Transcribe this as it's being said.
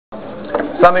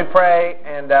So let me pray,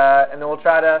 and then we'll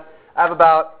try to. I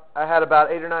had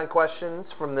about 8 or 9 questions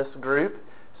from this group,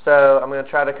 so I'm going to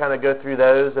try to kind of go through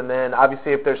those, and then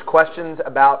obviously if there's questions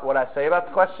about what I say about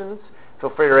the questions,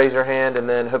 feel free to raise your hand, and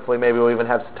then hopefully maybe we'll even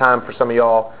have some time for some of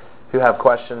y'all who have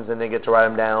questions, and they get to write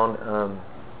them down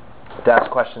to ask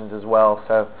questions as well.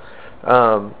 So,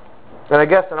 and I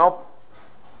guess,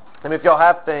 and if y'all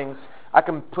have things, I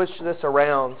can push this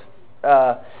around.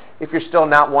 If you're still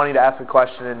not wanting to ask a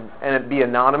question and it be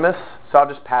anonymous, so I'll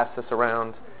just pass this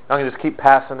around. I can just keep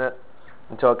passing it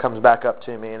until it comes back up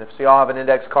to me. And if y'all have an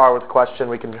index card with a question,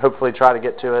 we can hopefully try to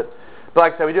get to it. But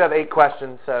like I said, we do have 8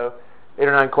 questions, so 8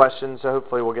 or 9 questions, so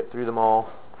hopefully we'll get through them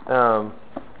all.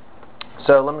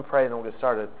 So let me pray and then we'll get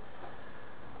started.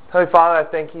 Heavenly Father,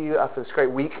 I thank you for this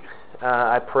great week.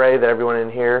 I pray that everyone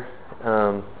in here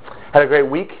had a great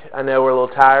week. I know we're a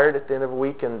little tired at the end of the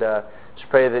week, and just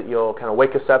pray that you'll kind of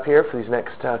wake us up here for these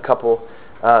next couple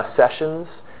sessions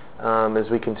as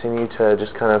we continue to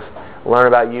just kind of learn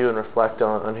about you and reflect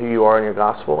on who you are in your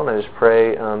gospel. And I just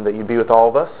pray that you'd be with all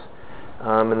of us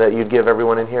and that you'd give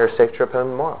everyone in here a safe trip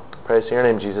home tomorrow. Praise to your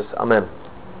name, Jesus. Amen.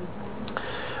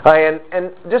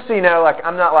 And just so you know, like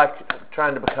I'm not like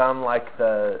trying to become like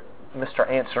the Mr.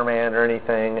 Answer Man or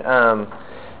anything,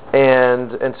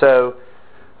 and so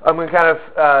I'm going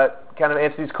to kind of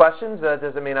answer these questions. That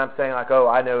doesn't mean I'm saying like, oh,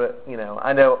 I know it,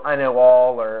 I know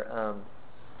all, or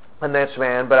I'm the answer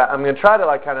man. But I'm going to try to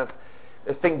like kind of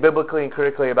think biblically and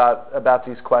critically about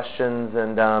these questions,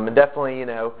 and definitely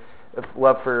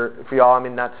love for y'all. I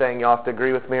mean, not saying y'all have to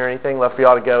agree with me or anything. Love for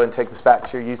y'all to go and take this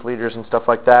back to your youth leaders and stuff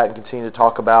like that, and continue to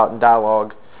talk about and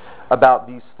dialogue about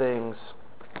these things.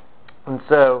 And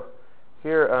so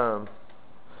here,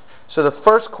 so the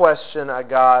first question I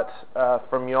got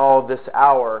from y'all this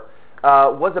hour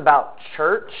was about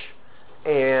church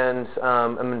and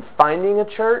finding a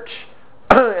church,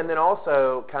 and then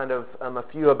also kind of a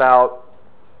few about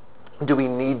do we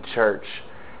need church,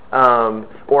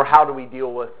 or how do we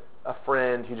deal with a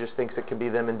friend who just thinks it could be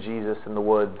them and Jesus in the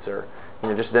woods, or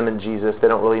just them and Jesus. They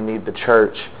don't really need the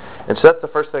church. And so that's the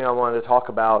first thing I wanted to talk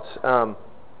about.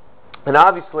 And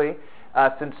obviously,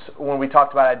 since when we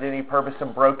talked about identity, purpose,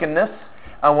 and brokenness,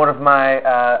 one of my,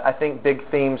 I think, big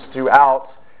themes throughout,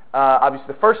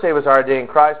 obviously the first day was our identity in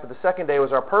Christ, but the second day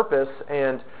was our purpose,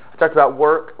 and I talked about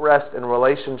work, rest, and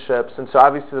relationships. And so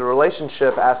obviously the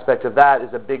relationship aspect of that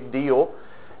is a big deal,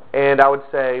 and I would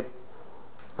say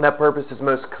that purpose is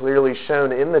most clearly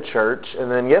shown in the church.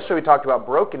 And then yesterday we talked about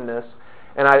brokenness,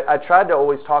 and I tried to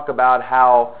always talk about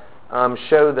how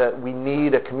show that we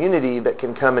need a community that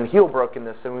can come and heal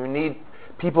brokenness, and we need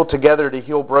people together to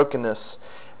heal brokenness.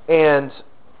 And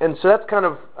so that's kind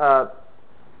of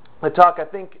the talk. I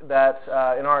think that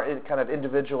in our kind of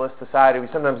individualist society, we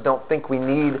sometimes don't think we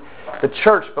need the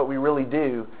church, but we really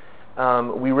do.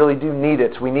 We really do need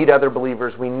it. We need other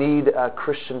believers. We need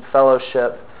Christian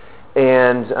fellowship.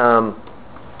 And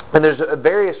there's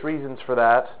various reasons for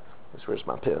that. Where's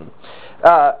my pen?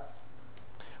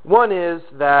 One is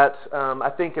that I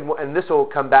think, and this will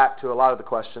come back to a lot of the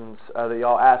questions that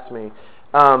y'all asked me,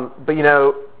 but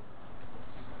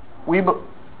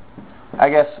I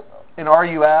guess in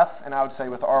RUF, and I would say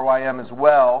with RYM as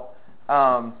well,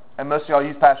 and most of y'all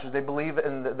youth pastors, they believe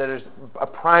in that there's a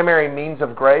primary means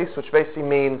of grace, which basically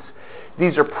means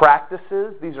these are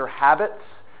practices, these are habits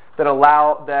that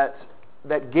allow that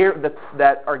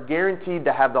are guaranteed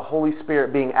to have the Holy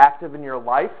Spirit being active in your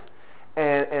life,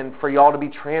 and for y'all to be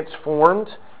transformed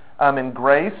in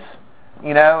grace,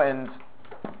 and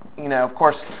of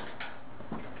course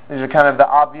these are kind of the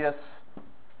obvious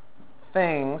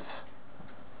things,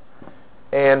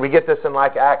 and we get this in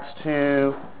like Acts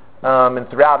 2 and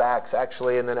throughout Acts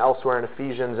actually, and then elsewhere in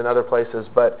Ephesians and other places,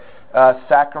 but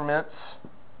sacraments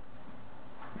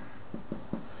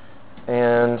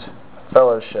and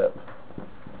fellowship.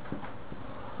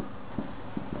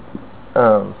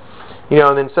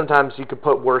 And then sometimes you could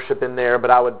put worship in there,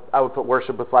 but I would put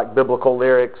worship with like biblical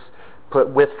lyrics, put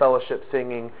with fellowship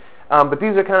singing. But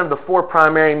these are kind of the 4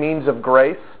 primary means of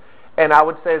grace. And I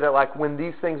would say that like when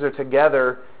these things are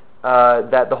together,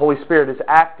 that the Holy Spirit is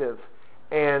active.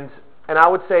 And I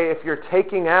would say if you're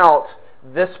taking out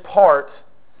this part,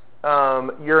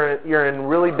 you're in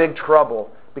really big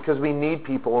trouble, because we need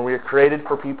people, and we are created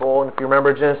for people. And if you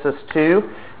remember Genesis 2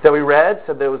 that we read,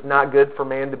 said that it was not good for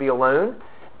man to be alone.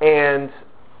 And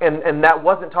that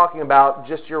wasn't talking about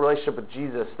just your relationship with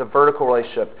Jesus, the vertical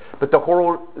relationship, but the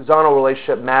horizontal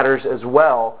relationship matters as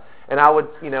well. And I would,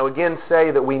 again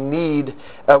say that we need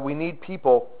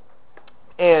people.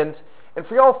 And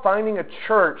for y'all, finding a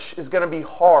church is going to be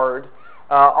hard.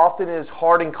 Often it is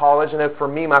hard in college. I know for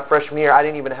me, my freshman year, I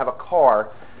didn't even have a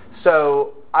car.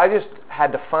 so I just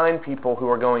had to find people who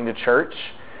were going to church,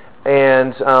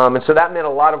 and so that meant a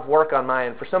lot of work on my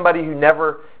end. For somebody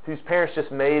whose parents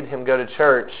just made him go to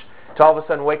church, to all of a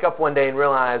sudden wake up one day and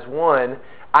realize, one,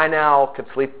 I now could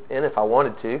sleep in if I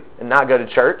wanted to and not go to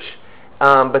church,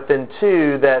 but then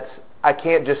two, that I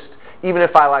can't just, even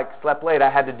if I slept late, I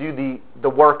had to do the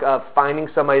work of finding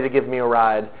somebody to give me a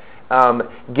ride,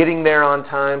 getting there on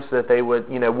time so that they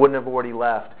wouldn't have already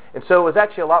left. And so it was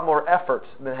actually a lot more effort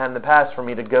than it had in the past for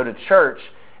me to go to church.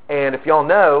 And if y'all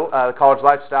know the college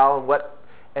lifestyle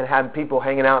and having people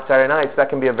hanging out Saturday nights, that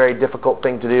can be a very difficult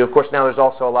thing to do. Of course, now there's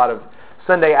also a lot of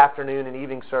Sunday afternoon and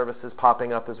evening services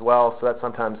popping up as well, so that's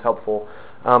sometimes helpful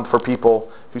for people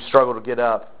who struggle to get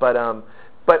up. But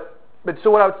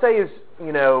so what I would say is,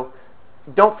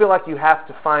 don't feel like you have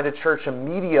to find a church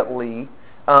immediately,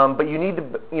 but you need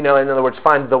to, in other words,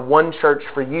 find the one church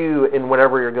for you in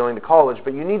whatever you're going to college.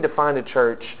 But you need to find a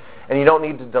church, and you don't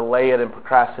need to delay it and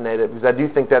procrastinate it, because I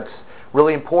do think that's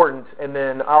really important. And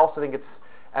then I also think it's,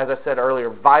 as I said earlier,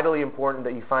 vitally important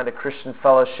that you find a Christian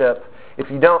fellowship. If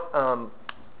you don't,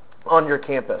 on your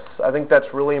campus, I think that's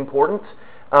really important.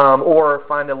 Or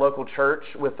find a local church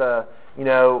with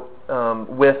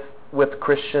with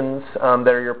Christians that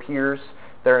are your peers.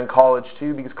 They're in college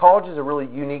too, because college is a really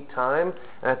unique time,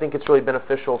 and I think it's really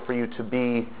beneficial for you to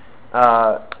be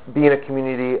in a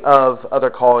community of other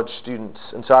college students.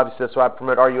 And so obviously that's why I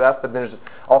promote RUF, but there's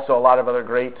also a lot of other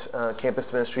great campus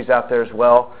ministries out there as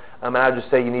well. And I would just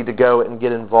say you need to go and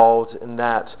get involved in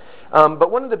that.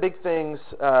 But one of the big things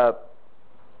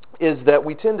is that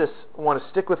we tend to want to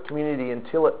stick with community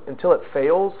until it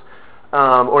fails,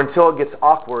 or until it gets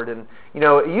awkward. And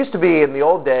it used to be in the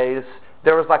old days,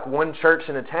 there was one church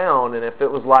in a town, and if it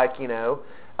was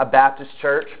a Baptist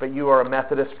church, but you are a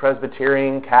Methodist,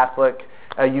 Presbyterian, Catholic,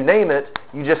 you name it,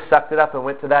 you just sucked it up and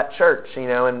went to that church,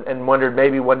 and wondered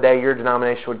maybe one day your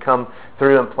denomination would come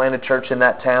through and plant a church in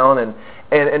that town,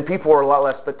 and people were a lot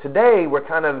less. But today we're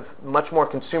kind of much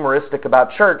more consumeristic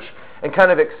about church, and kind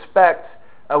of expect,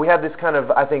 we have this kind of,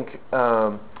 I think,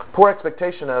 poor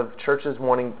expectation of churches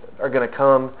are going to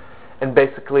come and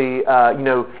basically,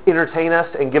 entertain us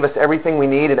and give us everything we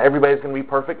need, and everybody's going to be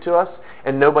perfect to us,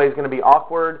 and nobody's going to be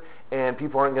awkward, and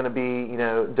people aren't going to be,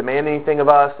 demand anything of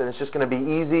us, and it's just going to be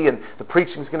easy, and the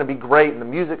preaching's going to be great, and the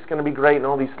music's going to be great, and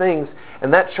all these things.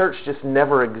 And that church just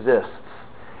never exists.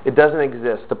 It doesn't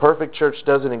exist. The perfect church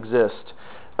doesn't exist.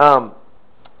 I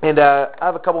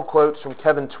have a couple quotes from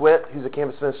Kevin Twitt, who's a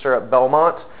campus minister at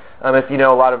Belmont. If you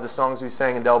know a lot of the songs we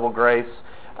sang, Indelible Grace,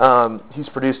 he's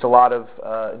produced a lot of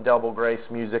Indelible Grace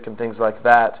music and things like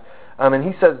that. And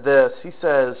he says this, he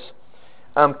says,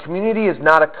 community is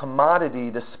not a commodity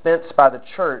dispensed by the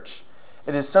church.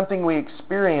 It is something we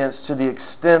experience to the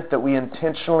extent that we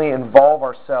intentionally involve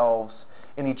ourselves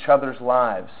in each other's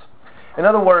lives. In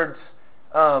other words,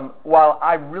 while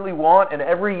I really want, and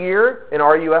every year in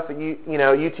RUF at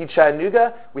UT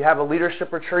Chattanooga, we have a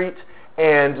leadership retreat,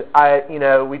 and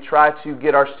we try to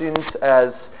get our students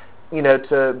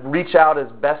to reach out as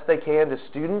best they can to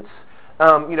students.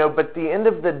 But at the end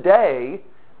of the day,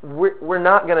 we're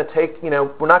not going to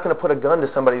we're not going to put a gun to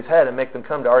somebody's head and make them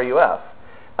come to RUF.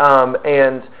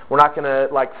 And we're not going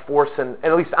to force, and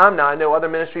at least I'm not. I know other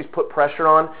ministries put pressure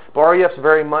on, but RUF's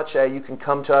very much you can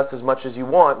come to us as much as you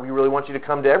want. We really want you to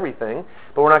come to everything,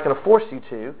 but we're not going to force you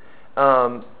to.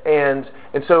 And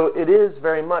so it is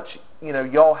very much,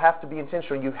 y'all have to be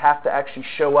intentional. You have to actually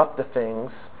show up to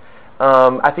things.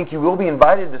 I think you will be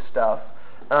invited to stuff,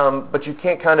 but you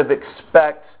can't kind of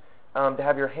expect to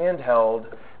have your hand held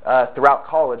throughout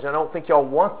college. I don't think y'all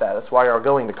want that. That's why y'all are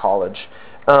going to college.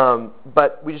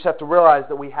 But we just have to realize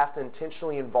that we have to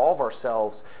intentionally involve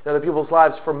ourselves in other people's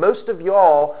lives. For most of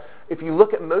y'all, if you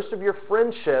look at most of your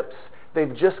friendships,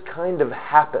 they've just kind of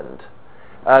happened.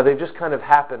 They've just kind of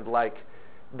happened,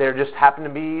 they're just happen to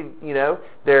be,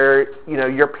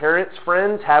 your parents'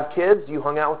 friends have kids, you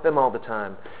hung out with them all the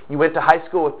time. You went to high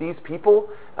school with these people,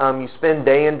 you spend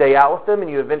day in, day out with them, and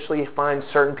you eventually find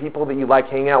certain people that you like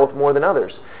hanging out with more than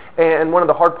others. And one of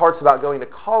the hard parts about going to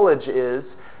college is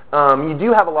you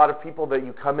do have a lot of people that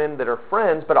you come in that are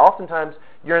friends, but oftentimes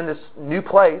you're in this new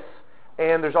place,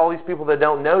 and there's all these people that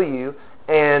don't know you,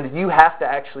 and you have to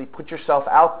actually put yourself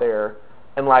out there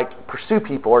and pursue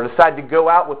people, or decide to go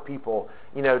out with people,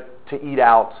 to eat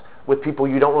out with people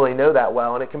you don't really know that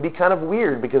well. And it can be kind of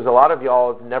weird because a lot of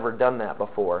y'all have never done that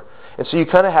before. And so you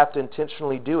kind of have to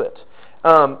intentionally do it.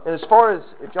 And as far as,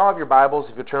 if y'all have your Bibles,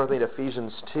 if you turn with me to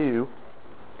Ephesians 2,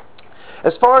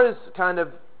 as far as kind of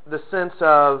the sense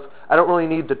of, I don't really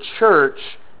need the church,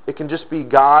 it can just be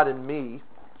God and me,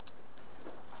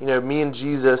 me and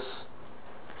Jesus.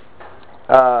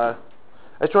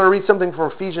 I just want to read something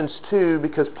from Ephesians 2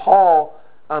 because Paul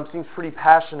seems pretty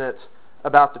passionate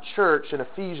about the church in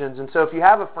Ephesians. And so if you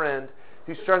have a friend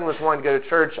who's struggling with wanting to go to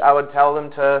church, I would tell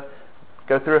them to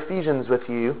go through Ephesians with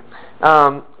you.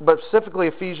 But specifically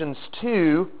Ephesians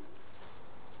 2,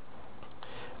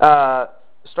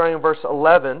 starting in verse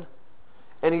 11,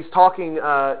 and he's talking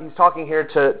here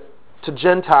to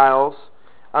Gentiles,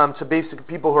 to basic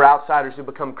people who are outsiders who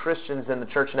become Christians in the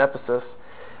church in Ephesus.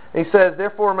 And he says,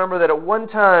 "Therefore remember that at one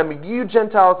time you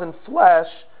Gentiles in flesh,"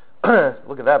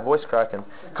 look at that voice cracking,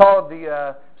 called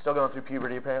the, still going through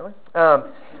puberty apparently,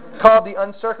 called the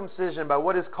uncircumcision by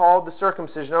what is called the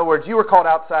circumcision. In other words, you were called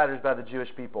outsiders by the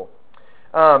Jewish people.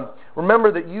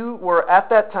 Remember that you were at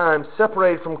that time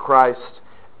separated from Christ,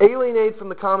 alienated from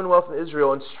the commonwealth of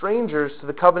Israel, and strangers to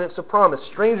the covenants of promise,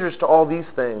 strangers to all these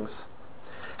things,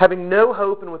 having no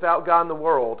hope and without God in the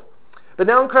world. But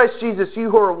now in Christ Jesus,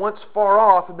 you who were once far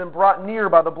off have been brought near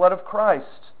by the blood of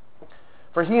Christ.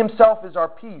 For He Himself is our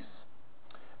peace,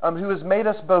 who has made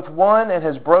us both one and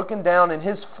has broken down in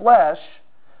His flesh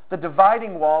the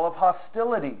dividing wall of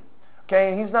hostility. Okay,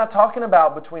 and He's not talking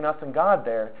about between us and God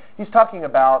there. He's talking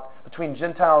about between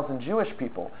Gentiles and Jewish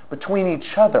people, between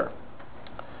each other.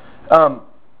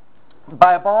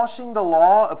 By abolishing the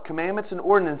law of commandments and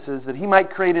ordinances, that He might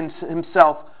create in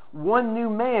Himself one new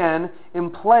man in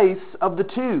place of the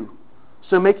two.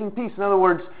 So making peace. In other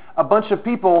words, a bunch of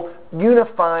people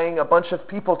unifying a bunch of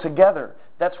people together.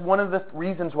 That's one of the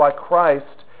reasons why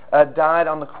Christ died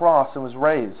on the cross and was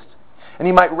raised. And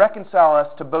He might reconcile us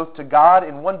to God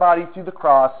in one body through the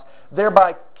cross,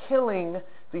 thereby killing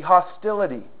the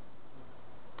hostility.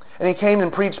 And He came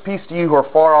and preached peace to you who are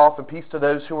far off and peace to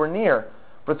those who are near.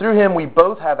 For through Him we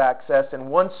both have access in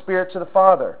one Spirit to the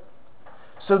Father.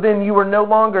 So then you are no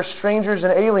longer strangers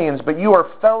and aliens, but you are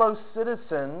fellow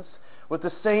citizens with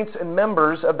the saints and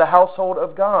members of the household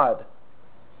of God,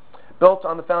 built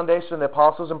on the foundation of the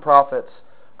apostles and prophets,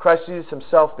 Christ Jesus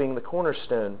Himself being the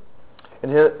cornerstone,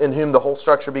 in whom the whole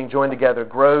structure being joined together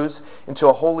grows into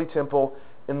a holy temple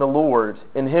in the Lord.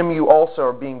 In Him you also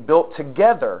are being built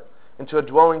together into a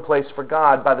dwelling place for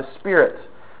God by the Spirit.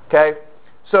 Okay?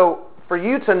 So for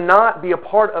you to not be a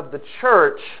part of the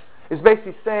church is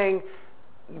basically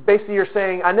you're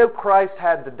saying, I know Christ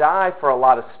had to die for a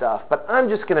lot of stuff, but I'm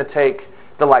just going to take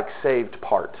the saved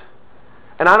part.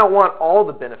 And I don't want all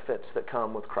the benefits that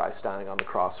come with Christ dying on the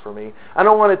cross for me. I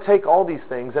don't want to take all these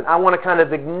things, and I want to kind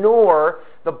of ignore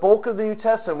the bulk of the New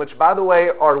Testament, which, by the way,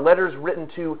 are letters written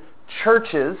to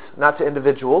churches, not to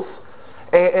individuals.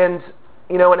 And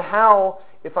how,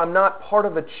 if I'm not part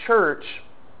of a church,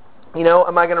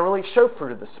 am I going to really show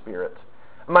fruit of the Spirit?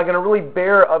 Am I going to really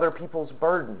bear other people's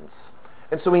burdens?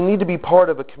 And so we need to be part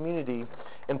of a community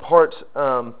and part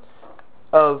of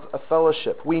a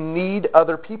fellowship. We need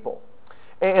other people.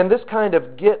 And this kind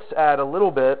of gets at a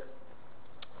little bit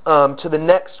to the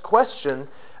next question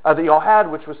that y'all had,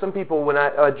 which was some people, when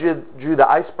I drew the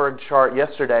iceberg chart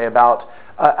yesterday about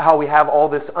how we have all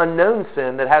this unknown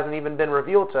sin that hasn't even been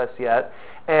revealed to us yet.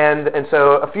 And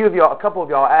so a couple of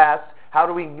y'all asked, how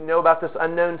do we know about this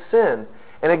unknown sin?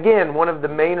 And again, one of the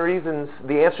main reasons,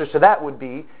 the answers to that would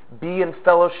be in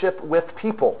fellowship with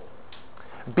people.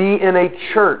 Be in a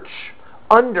church,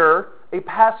 under a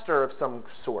pastor of some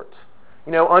sort.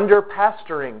 Under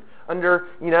pastoring, under,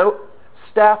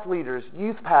 staff leaders,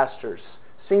 youth pastors,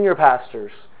 senior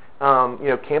pastors,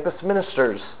 campus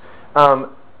ministers,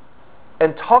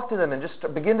 and talk to them and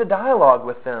just begin to dialogue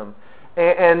with them.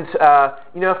 And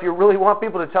if you really want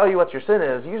people to tell you what your sin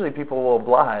is, usually people will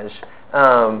oblige.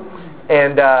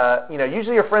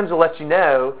 Usually your friends will let you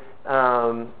know,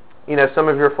 some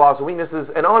of your flaws and weaknesses.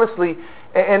 And honestly,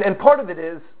 and part of it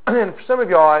is, and for some of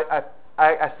y'all,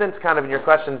 I sense kind of in your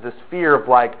questions this fear of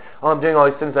I'm doing all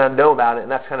these things and I know about it,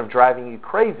 and that's kind of driving you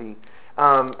crazy.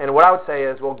 And what I would say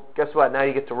is, well, guess what? Now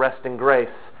you get to rest in grace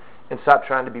and stop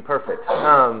trying to be perfect.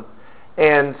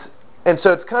 And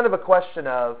so it's kind of a question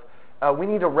of, we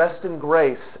need to rest in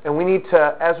grace, and we need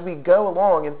to, as we go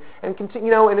along, and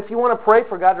continue. And if you want to pray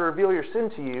for God to reveal your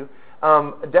sin to you,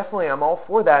 definitely, I'm all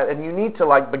for that. And you need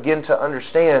to begin to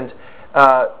understand,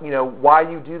 why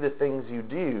you do the things you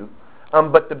do.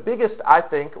 But the biggest, I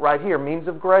think, right here, means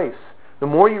of grace. The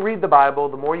more you read the Bible,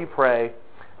 the more you pray,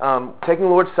 taking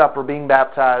the Lord's Supper, being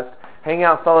baptized, hanging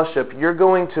out in fellowship, you're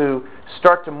going to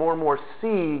start to more and more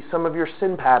see some of your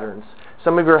sin patterns,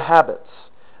 some of your habits.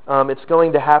 It's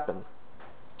going to happen.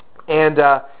 And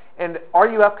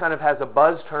RUF kind of has a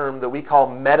buzz term that we call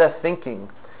meta-thinking.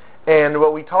 And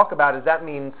what we talk about is that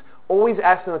means always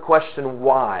asking the question,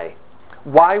 why?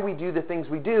 Why we do the things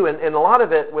we do. And a lot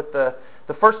of it, with the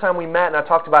first time we met and I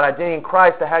talked about identity in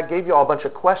Christ, I gave you all a bunch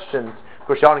of questions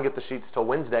course, y'all didn't get the sheets till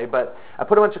Wednesday, but I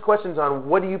put a bunch of questions on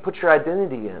what do you put your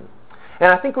identity in?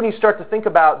 And I think when you start to think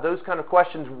about those kind of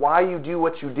questions, why you do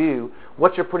what you do,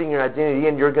 what you're putting your identity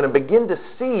in, you're going to begin to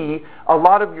see a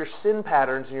lot of your sin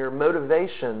patterns and your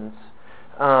motivations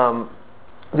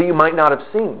that you might not have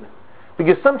seen.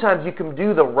 Because sometimes you can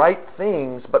do the right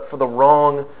things, but for the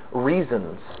wrong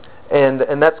reasons.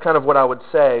 And that's kind of what I would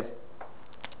say.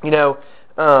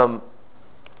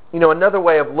 Another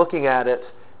way of looking at it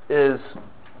is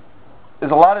a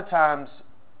lot of times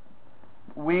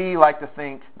we like to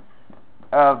think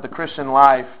of the Christian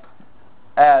life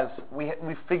as we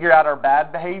figure out our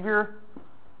bad behavior,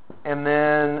 and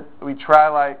then we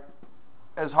try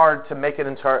as hard to make it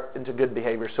into good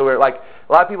behavior. So we're like,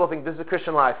 a lot of people think this is a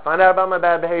Christian life. Find out about my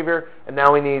bad behavior, and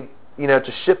now we need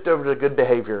to shift over to good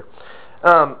behavior.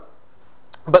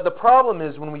 But the problem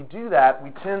is when we do that, we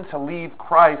tend to leave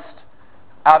Christ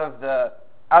out of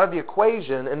the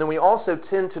equation, and then we also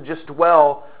tend to just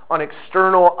dwell on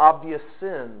external, obvious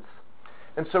sins.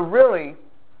 And so really,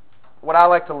 what I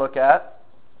like to look at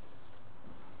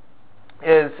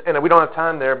is, and we don't have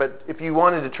time there, but if you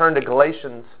wanted to turn to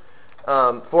Galatians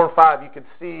 4 and 5, you could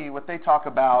see what they talk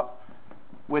about,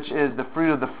 which is the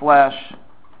fruit of the flesh,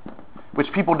 which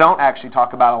people don't actually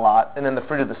talk about a lot, and then the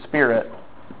fruit of the Spirit.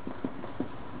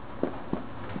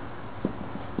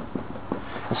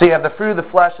 So you have the fruit of the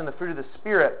flesh and the fruit of the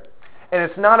Spirit. And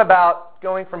it's not about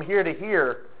going from here to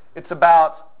here. It's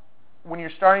about when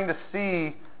you're starting to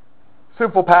see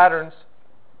simple patterns,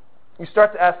 you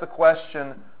start to ask the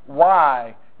question,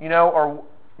 why?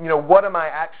 What am I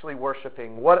actually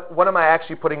worshiping? What am I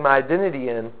actually putting my identity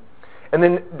in? And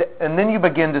then you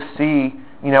begin to see,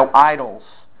 idols,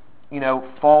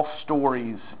 false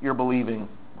stories you're believing.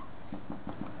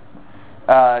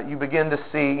 You begin to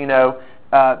see,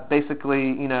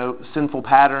 basically, sinful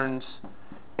patterns,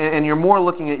 and you're more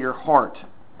looking at your heart.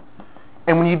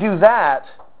 And when you do that,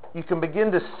 you can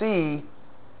begin to see,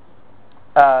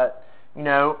 that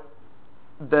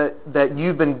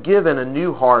you've been given a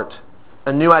new heart,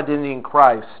 a new identity in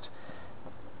Christ.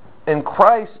 And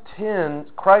Christ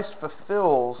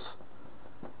fulfills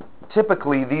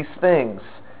typically these things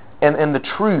and the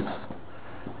truth.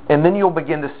 And then you'll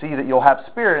begin to see that you'll have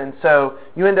Spirit. And so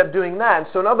you end up doing that. And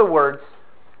so in other words,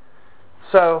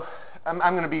 I'm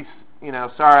going to be,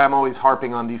 sorry I'm always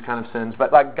harping on these kind of sins,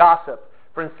 but like gossip,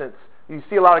 for instance, you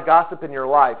see a lot of gossip in your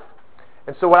life.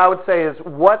 And so what I would say is,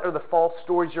 what are the false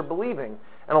stories you're believing?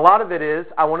 And a lot of it is,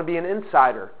 I want to be an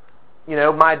insider.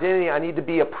 My identity, I need to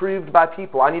be approved by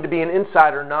people. I need to be an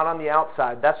insider, not on the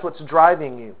outside. That's what's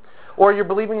driving you. Or you're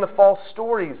believing the false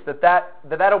stories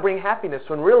that'll bring happiness,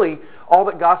 when really all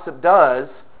that gossip does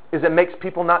is it makes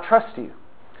people not trust you.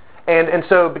 And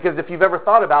so, because if you've ever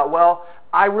thought about, well,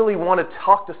 I really want to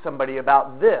talk to somebody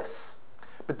about this,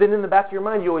 but then in the back of your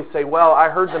mind you always say, well, I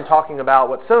heard them talking about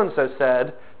what so-and-so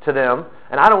said to them,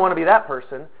 and I don't want to be that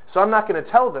person, so I'm not going to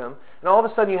tell them. And all of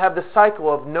a sudden you have this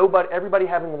cycle of everybody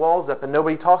having walls up and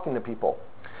nobody talking to people.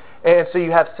 And so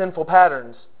you have sinful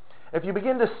patterns. If you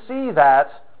begin to see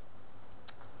that,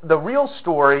 the real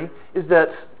story is that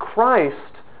Christ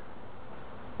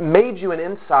made you an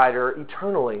insider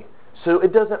eternally. So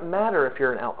it doesn't matter if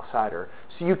you're an outsider.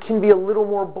 So you can be a little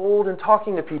more bold in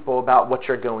talking to people about what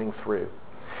you're going through.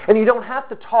 And you don't have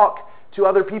to talk to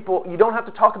other people. You don't have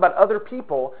to talk about other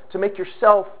people to make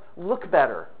yourself look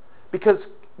better, because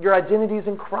your identity is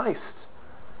in Christ.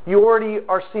 You already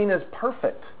are seen as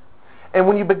perfect. And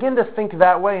when you begin to think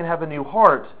that way and have a new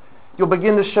heart, you'll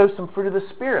begin to show some fruit of the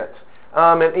Spirit.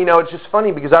 It's just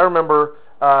funny because I remember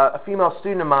a female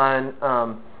student of mine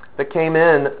that came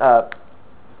in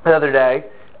the other day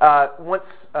once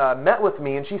met with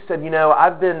me, and she said,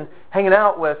 I've been hanging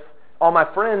out with all my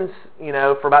friends,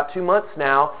 for about 2 months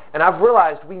now, and I've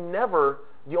realized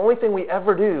the only thing we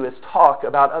ever do is talk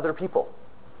about other people.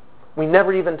 We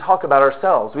never even talk about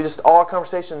ourselves. All our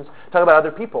conversations talk about other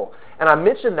people. And I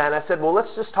mentioned that, and I said, well, let's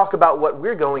just talk about what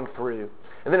we're going through.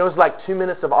 And then it was like 2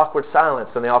 minutes of awkward silence,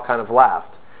 and they all kind of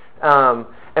laughed.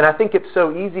 And I think it's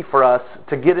so easy for us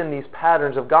to get in these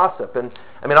patterns of gossip. And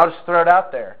I'll just throw it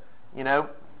out there.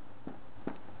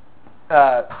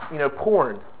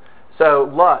 Porn. So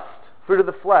lust, fruit of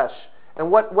the flesh. And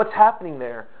what's happening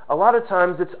there? A lot of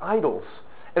times it's idols.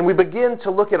 And we begin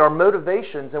to look at our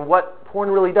motivations and what porn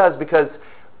really does, because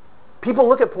people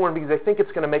look at porn because they think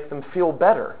it's going to make them feel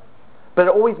better. But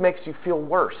it always makes you feel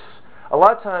worse. A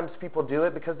lot of times people do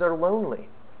it because they're lonely.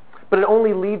 But it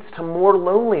only leads to more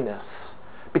loneliness,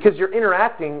 because you're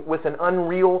interacting with an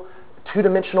unreal,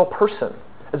 two-dimensional person,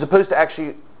 as opposed to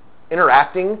actually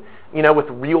interacting, with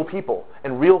real people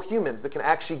and real humans that can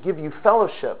actually give you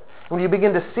fellowship. And when you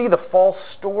begin to see the false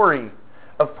story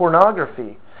of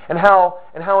pornography and how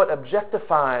it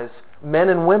objectifies men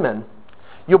and women,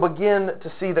 you'll begin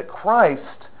to see that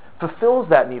Christ fulfills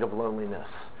that need of loneliness,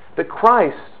 that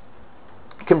Christ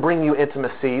can bring you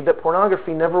intimacy that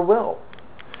pornography never will.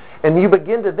 And you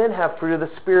begin to then have fruit of the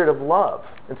Spirit of love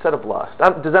instead of lust.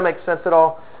 Does that make sense at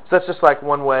all? So that's just like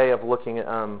one way of looking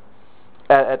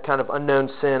at kind of unknown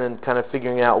sin and kind of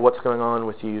figuring out what's going on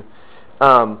with you.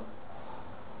 And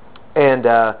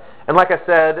like I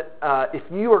said, if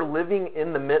you are living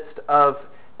in the midst of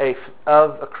a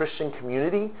Christian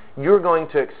community, you're going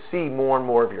to see more and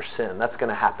more of your sin. That's going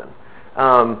to happen.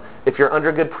 If you're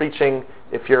under good preaching,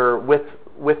 if you're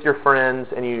with your friends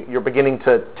and you're beginning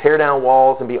to tear down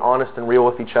walls and be honest and real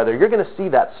with each other, you're going to see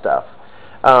that stuff.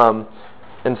 And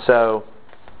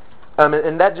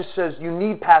that just shows you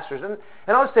need pastors. And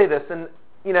I'll say this, and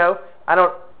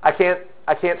I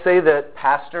can't say that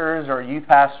pastors or youth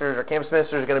pastors or campus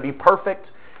ministers are going to be perfect.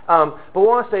 But I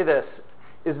want to say this,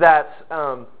 is that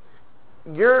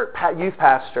your youth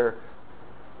pastor,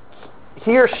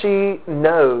 he or she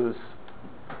knows,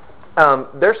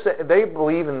 they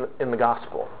believe in the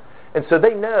gospel. And so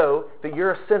they know that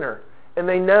you're a sinner. And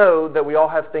they know that we all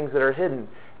have things that are hidden.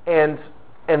 And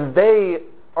they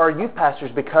are youth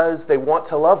pastors because they want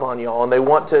to love on y'all and they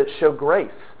want to show grace.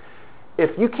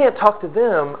 If you can't talk to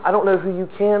them, I don't know who you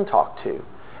can talk to.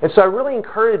 And so I really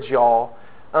encourage y'all,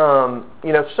 some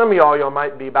of y'all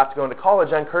might be about to go into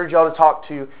college. I encourage y'all to talk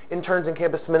to interns and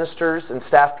campus ministers and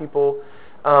staff people.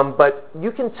 But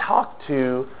you can talk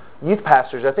to youth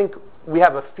pastors. I think we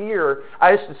have a fear.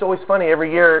 It's always funny.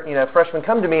 Every year, freshmen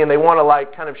come to me and they want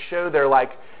to kind of show their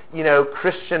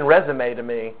Christian resume to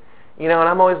me. And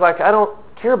I'm always like, I don't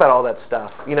care about all that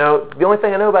stuff. The only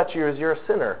thing I know about you is you're a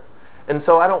sinner. And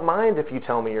so I don't mind if you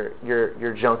tell me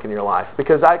your junk in your life,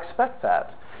 because I expect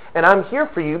that. And I'm here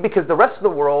for you because the rest of the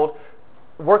world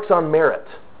works on merit.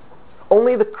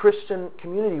 Only the Christian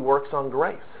community works on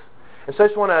grace. And so I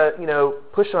just want to,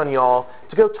 push on y'all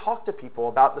to go talk to people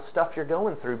about the stuff you're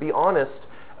going through. Be honest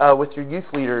with your youth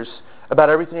leaders about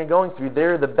everything you're going through.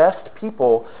 They're the best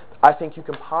people I think you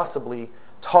can possibly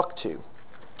talk to.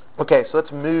 Okay, so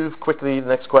let's move quickly to the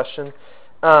next question.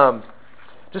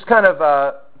 Just kind of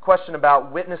a question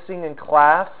about witnessing in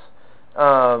class.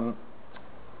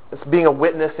 It's being a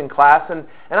witness in class. And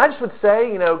I just would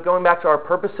say, going back to our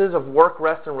purposes of work,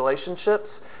 rest, and relationships,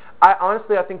 I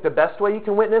think the best way you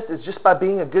can witness is just by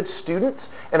being a good student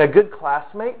and a good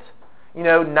classmate.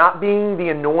 Not being the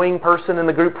annoying person in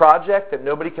the group project that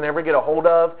nobody can ever get a hold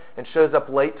of and shows up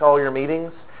late to all your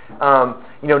meetings.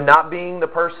 Not being the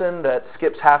person that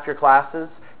skips half your classes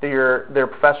that their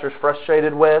professor's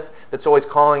frustrated with, that's always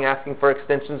calling, asking for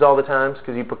extensions all the time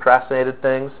because you procrastinated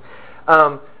things.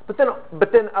 But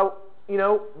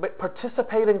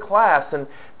participate in class. And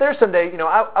there's some days,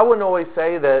 I wouldn't always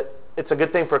say that it's a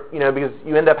good thing for, because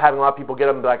you end up having a lot of people get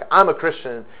up and be like, I'm a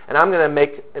Christian, and I'm going to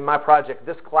make, in my project,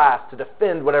 this class to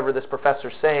defend whatever this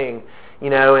professor's saying,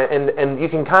 and you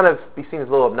can kind of be seen as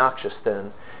a little obnoxious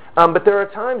then. But there are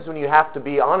times when you have to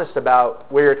be honest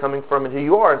about where you're coming from and who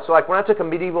you are. And so when I took a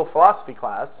medieval philosophy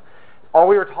class, all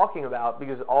we were talking about,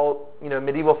 because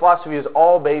medieval philosophy is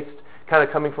all based kind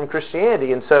of coming from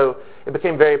Christianity. And so it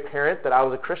became very apparent that I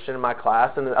was a Christian in my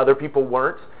class and that other people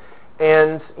weren't.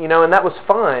 And, and that was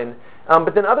fine.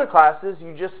 But then other classes,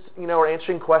 you just, are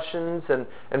answering questions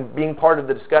and being part of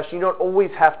the discussion. You don't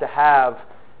always have to have,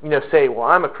 say, well,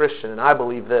 I'm a Christian and I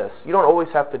believe this. You don't always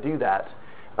have to do that.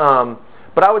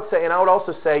 But I would say, and I would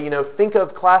also say, think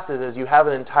of classes as you have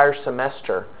an entire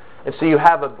semester. And so you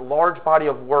have a large body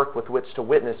of work with which to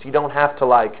witness. You don't have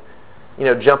to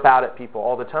jump out at people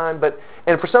all the time.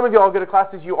 And for some of you all go to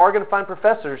classes, you are going to find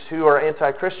professors who are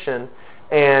anti-Christian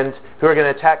and who are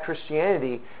going to attack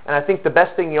Christianity. And I think the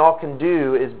best thing y'all can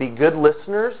do is be good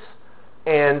listeners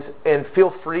and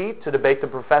feel free to debate the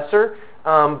professor.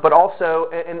 But also,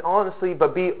 and honestly,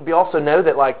 be also know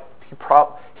that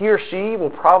he or she will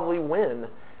probably win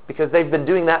because they've been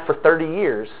doing that for 30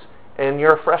 years, and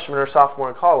you're a freshman or sophomore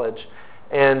in college,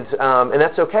 and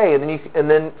that's okay. And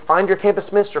then find your campus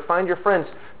minister, find your friends,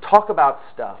 talk about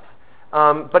stuff.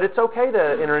 But it's okay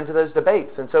to enter into those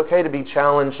debates, and it's okay to be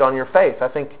challenged on your faith. I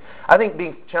think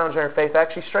being challenged on your faith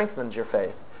actually strengthens your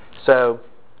faith. So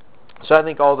I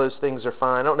think all those things are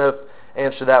fine. I don't know if I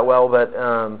answered that well, but.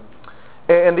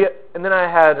 And then I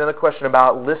had another question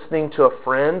about listening to a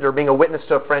friend or being a witness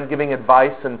to a friend, giving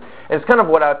advice, and it's kind of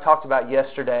what I talked about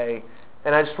yesterday.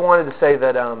 And I just wanted to say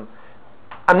that I'm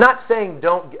not saying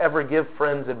don't ever give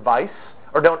friends advice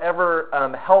or don't ever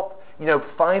help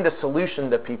find a solution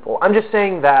to people. I'm just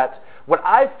saying that what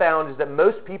I've found is that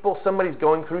most people, somebody's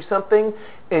going through something,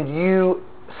 and you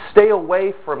stay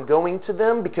away from going to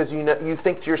them because you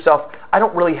think to yourself, I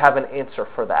don't really have an answer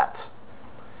for that.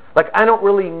 Like, I don't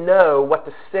really know what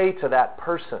to say to that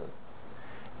person.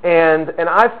 And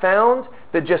I've found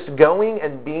that just going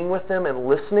and being with them and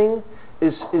listening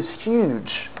is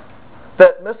huge.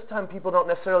 That most of the time people don't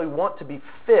necessarily want to be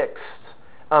fixed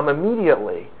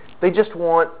immediately. They just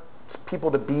want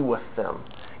people to be with them.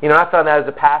 You know, I found that as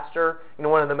a pastor, you know,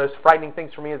 one of the most frightening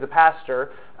things for me as a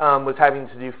pastor was having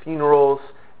to do funerals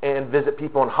and visit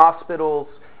people in hospitals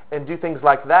and do things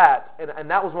like that. And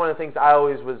that was one of the things I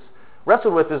always was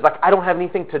wrestled with, is like, I don't have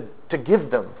anything to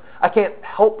give them. I can't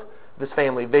help this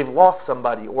family. They've lost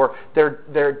somebody, or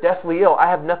they're deathly ill. I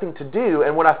have nothing to do.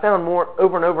 And what I found more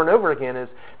over and over and over again is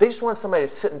they just want somebody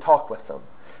to sit and talk with them.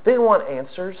 They didn't want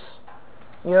answers.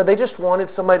 You know, they just wanted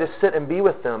somebody to sit and be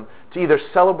with them, to either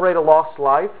celebrate a lost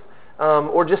life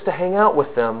or just to hang out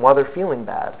with them while they're feeling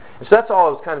bad. And so that's all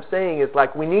I was kind of saying, is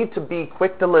like, we need to be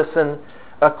quick to listen,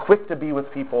 quick to be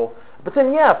with people. But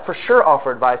then, yeah, for sure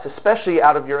offer advice, especially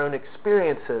out of your own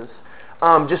experiences.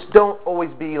 Just don't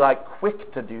always be like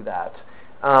quick to do that.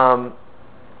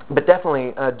 But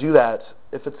definitely do that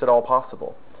if it's at all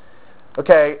possible.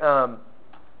 Okay,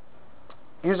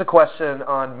 here's a question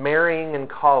on marrying in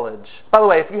college. By the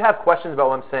way, if you have questions about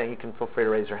what I'm saying, you can feel free to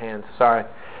raise your hands. Sorry.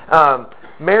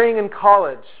 Marrying in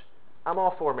college. I'm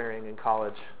all for marrying in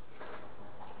college.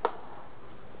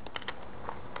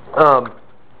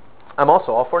 I'm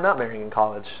also all for not marrying in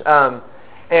college.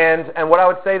 And what I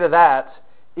would say to that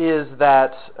is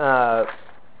that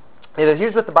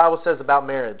here's what the Bible says about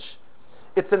marriage.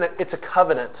 It's a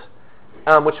covenant,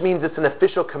 which means it's an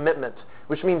official commitment,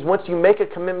 which means once you make a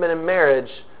commitment in marriage,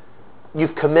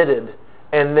 you've committed,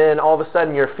 and then all of a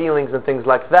sudden your feelings and things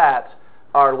like that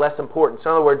are less important. So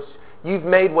in other words, you've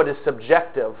made what is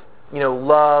subjective, you know,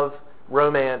 love,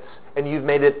 romance, and you've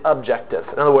made it objective.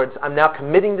 In other words, I'm now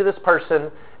committing to this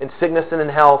person in sickness and in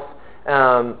health,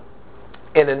 and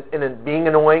in being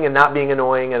annoying and not being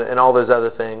annoying, and all those other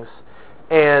things.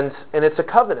 And it's a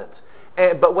covenant.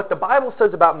 But what the Bible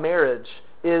says about marriage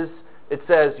is, it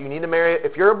says you need to marry,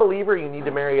 if you're a believer, you need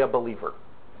to marry a believer.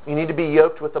 You need to be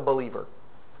yoked with a believer.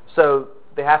 So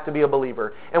they have to be a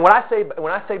believer. And when I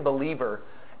say believer,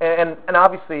 and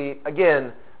obviously,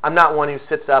 again, I'm not one who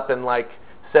sits up and like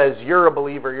says you're a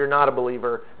believer, you're not a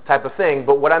believer type of thing.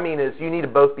 But what I mean is you need to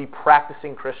both be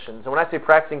practicing Christians. And when I say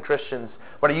practicing Christians,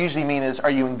 what I usually mean is,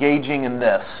 are you engaging in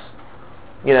this?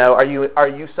 You know, are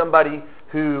you somebody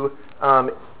who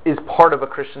is part of a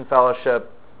Christian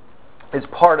fellowship, is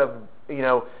part of, you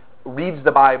know, reads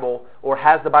the Bible or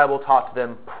has the Bible taught to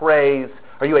them, prays?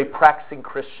 Are you a practicing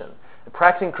Christian? The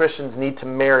practicing Christians need to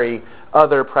marry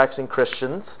other practicing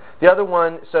Christians. The other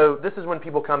one, so this is when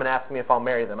people come and ask me if I'll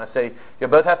marry them. I say, you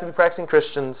both have to be practicing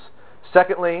Christians.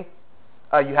 Secondly,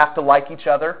 you have to like each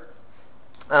other.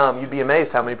 You'd be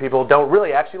amazed how many people don't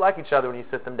really actually like each other when you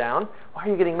sit them down. Why are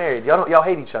you getting married? Y'all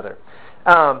hate each other.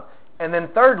 And then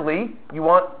thirdly, you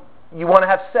want to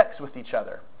have sex with each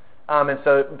other. And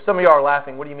so some of y'all are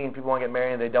laughing. What do you mean people want to get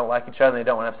married and they don't like each other and they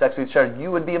don't want to have sex with each other?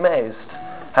 You would be amazed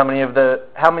how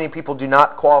many people do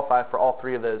not qualify for all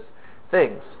three of those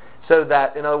things. So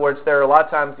that, in other words, there are a lot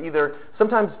of times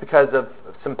sometimes because of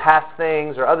some past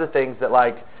things or other things that,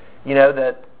 like, you know,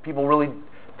 that people really,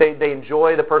 they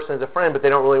enjoy the person as a friend, but they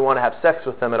don't really want to have sex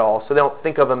with them at all. So they don't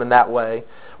think of them in that way.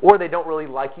 Or they don't really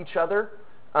like each other,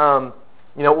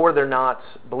 you know, or they're not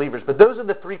believers. But those are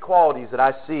the three qualities that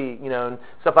I see, you know, in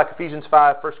stuff like Ephesians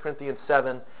 5, 1 Corinthians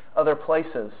 7, other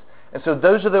places. And so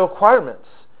those are the requirements.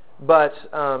 But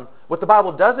what the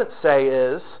Bible doesn't say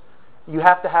is you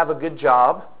have to have a good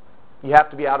job. You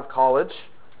have to be out of college.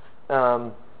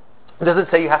 It doesn't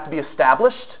say you have to be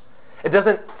established. It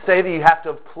doesn't say that you have to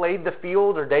have played the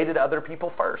field or dated other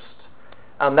people first.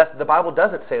 The Bible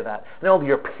doesn't say that. No,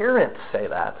 your parents say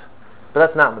that, but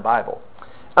that's not in the Bible.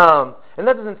 And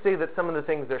that doesn't say that some of the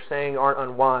things they're saying aren't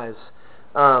unwise.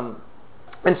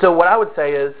 And so what I would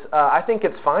say is, I think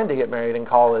it's fine to get married in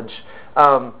college.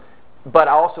 But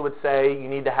I also would say you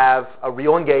need to have a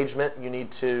real engagement. You need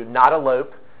to not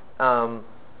elope.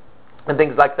 And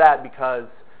things like that, because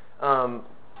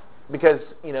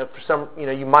you know, for some, you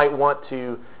know, you might want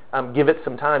to give it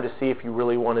some time to see if you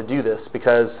really want to do this,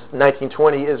 because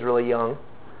 1920 is really young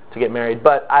to get married.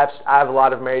 But I have a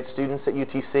lot of married students at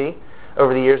UTC.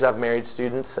 Over the years, I've married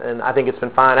students, and I think it's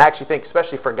been fine. I actually think,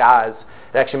 especially for guys,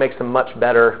 it actually makes them much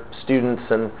better students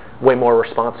and way more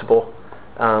responsible.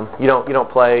 You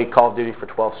don't play Call of Duty for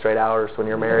 12 straight hours when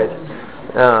you're married.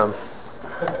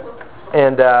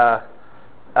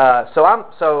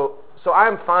 So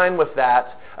I'm fine with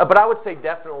that, but I would say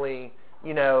definitely,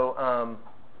 you know,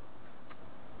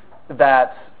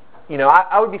 that,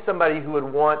 I would be somebody who would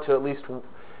want to at least,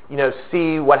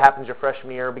 see what happens your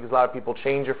freshman year, because a lot of people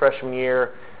change your freshman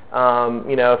year.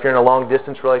 If you're in a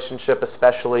long-distance relationship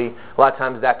especially, a lot of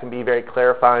times that can be very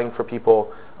clarifying for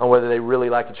people on whether they really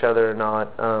like each other or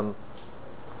not. So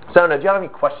I don't know, do you have any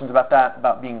questions about that,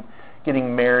 about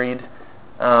getting married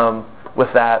with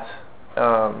that?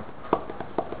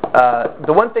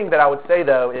 The one thing that I would say,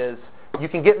 though, is you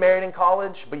can get married in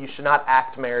college, but you should not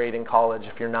act married in college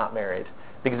if you're not married.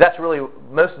 Because that's really,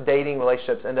 most dating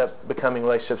relationships end up becoming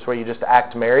relationships where you just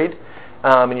act married,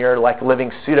 and you're like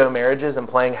living pseudo-marriages and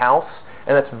playing house,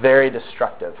 and that's very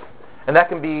destructive. And that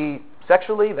can be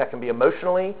sexually, that can be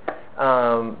emotionally,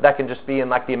 that can just be in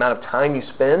like the amount of time you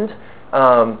spend.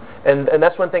 And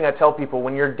that's one thing I tell people: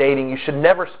 when you're dating, you should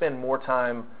never spend more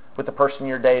time with the person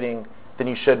you're dating than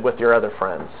you should with your other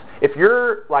friends. If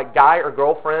your like guy or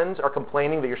girlfriends are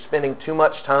complaining that you're spending too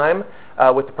much time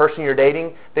with the person you're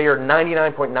dating, they are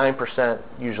 99.9%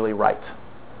 usually right,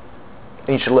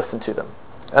 and you should listen to them,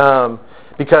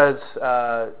 because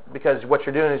what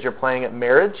you're doing is you're playing at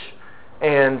marriage,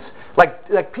 and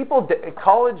like people,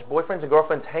 college boyfriends and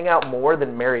girlfriends hang out more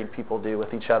than married people do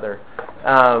with each other,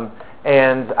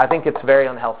 and I think it's very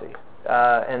unhealthy.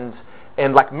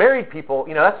 And like married people,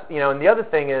 that's and the other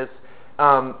thing is,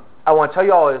 I want to tell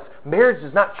you all is, marriage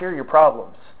does not cure your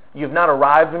problems. You've not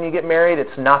arrived when you get married.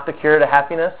 It's not the cure to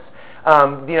happiness.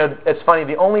 It's funny.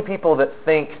 The only people that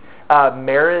think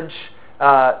marriage,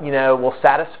 will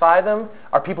satisfy them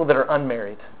are people that are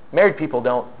unmarried. Married people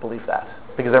don't believe that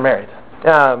because they're married.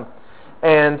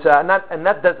 And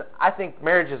that does. I think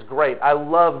marriage is great. I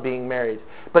love being married,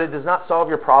 but it does not solve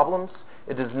your problems.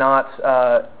 It does not.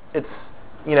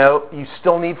 You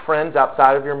still need friends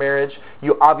outside of your marriage.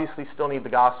 You obviously still need the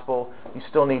gospel. You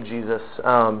still need Jesus.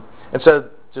 And so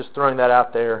just throwing that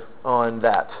out there on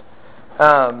that.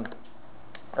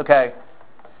 Okay.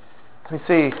 Let me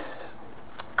see.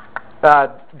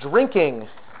 Drinking.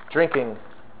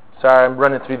 Sorry, I'm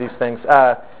running through these things.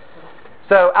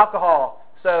 So alcohol.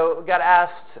 So got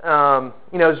asked,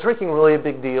 is drinking really a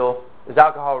big deal? Is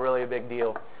alcohol really a big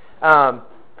deal? And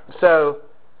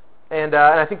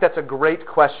I think that's a great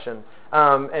question.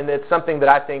 And it's something that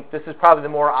I think this is probably the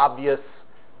more obvious.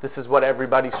 This is what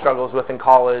everybody struggles with in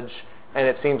college. And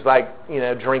it seems like,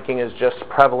 drinking is just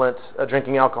prevalent.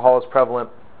 Drinking alcohol is prevalent.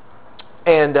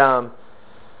 And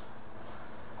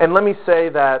let me say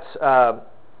that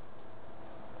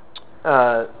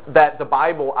that the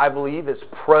Bible, I believe, is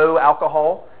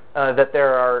pro-alcohol. That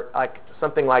there are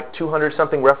something like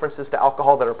 200-something references to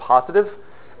alcohol that are positive,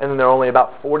 and then there are only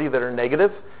about 40 that are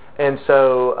negative. And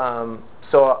so,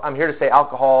 I'm here to say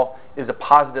alcohol is a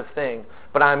positive thing,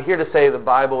 but I'm here to say the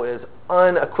Bible is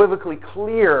unequivocally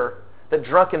clear that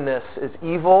drunkenness is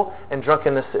evil and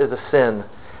drunkenness is a sin.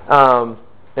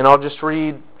 And I'll just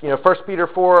read, 1 Peter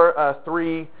 4,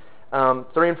 3 and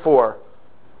 4.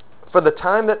 For the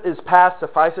time that is past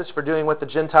suffices for doing what the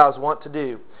Gentiles want to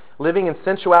do, living in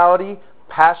sensuality,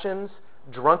 passions,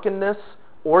 drunkenness,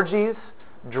 orgies,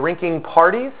 drinking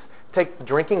parties,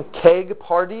 drinking keg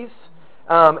parties,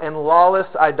 and lawless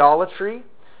idolatry.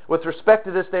 With respect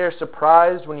to this, they are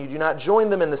surprised when you do not join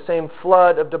them in the same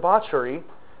flood of debauchery,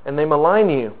 and they malign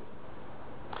you.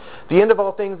 The end of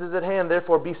all things is at hand,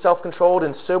 therefore be self-controlled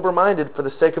and sober-minded for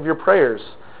the sake of your prayers.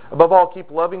 Above all, keep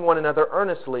loving one another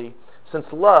earnestly, since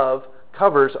love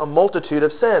covers a multitude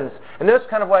of sins. And this is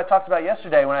kind of what I talked about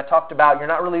yesterday when I talked about you're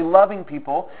not really loving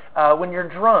people when you're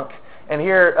drunk. And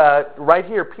here, right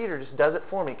here, Peter just does it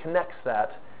for me, connects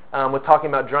that with talking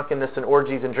about drunkenness and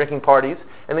orgies and drinking parties,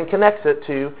 and then connects it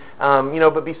to,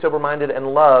 but be sober-minded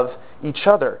and love each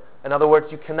other. In other words,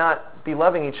 you cannot be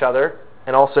loving each other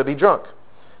and also be drunk.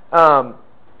 And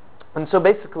so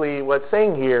basically what it's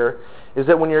saying here is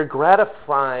that when you're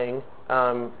gratifying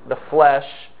the flesh,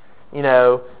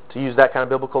 to use that kind of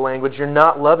biblical language, you're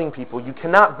not loving people. You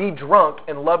cannot be drunk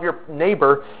and love your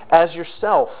neighbor as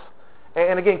yourself.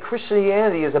 And again,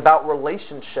 Christianity is about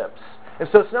relationships. And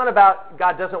so it's not about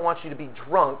God doesn't want you to be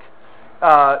drunk,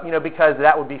 because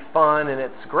that would be fun and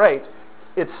it's great.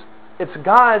 It's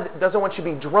God doesn't want you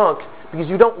to be drunk because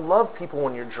you don't love people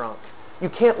when you're drunk. You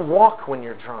can't walk when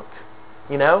you're drunk,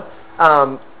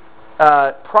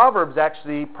 Proverbs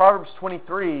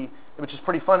 23, which is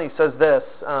pretty funny, says this.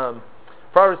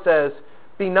 Proverbs says,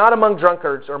 be not among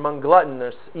drunkards or among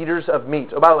gluttonous eaters of meat.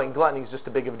 Oh, by the way, gluttony is just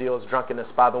as big of a deal as drunkenness,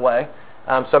 by the way.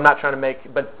 So I'm not trying to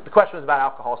make, but the question is about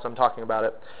alcohol, so I'm talking about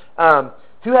it.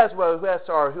 Who has woe, who has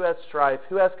sorrow, who has strife,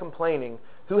 who has complaining,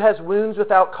 who has wounds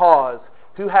without cause,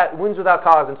 wounds without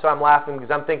cause. And so I'm laughing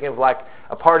because I'm thinking of like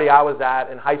a party I was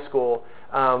at in high school,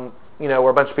 where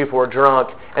a bunch of people were drunk,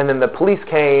 and then the police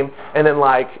came, and then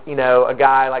like, a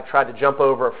guy like tried to jump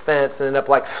over a fence and ended up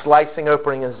like slicing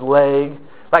opening his leg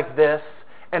like this,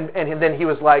 and then he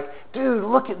was like, dude,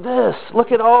 look at this,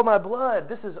 look at all my blood,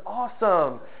 this is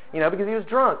awesome, because he was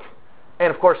drunk,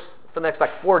 and of course for the next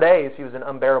like 4 days he was in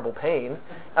unbearable pain,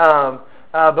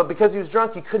 but because he was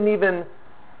drunk he couldn't even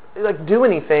like do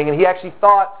anything, and he actually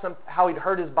thought how he'd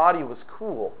hurt his body was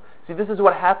cool. See, this is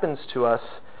what happens to us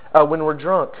when we're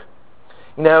drunk.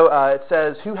 It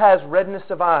says, who has redness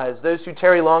of eyes? Those who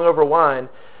tarry long over wine,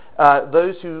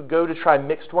 those who go to try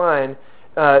mixed wine,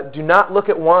 do not look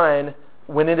at wine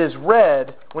when it is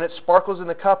red, when it sparkles in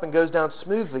the cup and goes down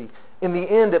smoothly. In the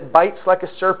end, it bites like a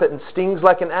serpent and stings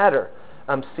like an adder.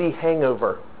 See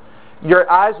hangover.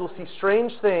 Your eyes will see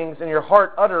strange things, and your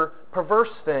heart utter perverse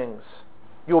things.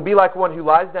 You will be like one who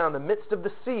lies down in the midst of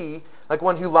the sea, like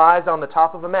one who lies on the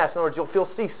top of a mast. In other words, you'll feel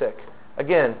seasick.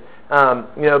 Again,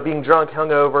 being drunk,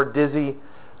 hungover, dizzy,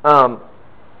 and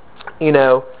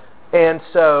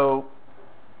so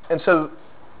in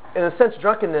a sense,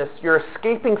 drunkenness, you're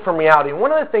escaping from reality. And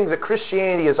one of the things that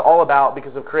Christianity is all about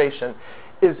because of creation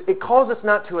is it calls us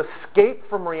not to escape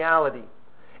from reality.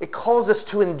 It calls us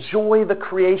to enjoy the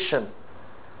creation,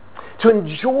 to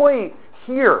enjoy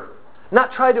here.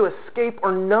 Not try to escape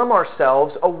or numb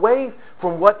ourselves away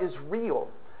from what is real.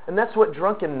 And that's what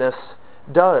drunkenness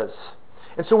does.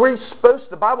 And so we're supposed to,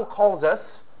 the Bible calls us,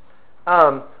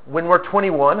 when we're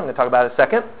 21, I'm going to talk about it in a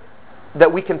second,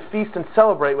 that we can feast and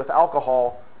celebrate with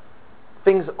alcohol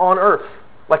things on earth,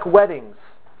 like weddings,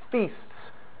 feasts,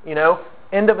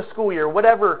 end of a school year,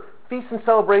 whatever. Feasts and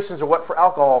celebrations are what for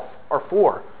alcohol are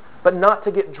for, but not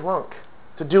to get drunk,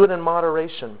 to do it in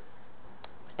moderation.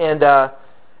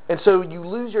 And so you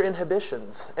lose your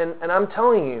inhibitions. And I'm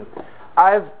telling you,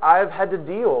 I've had to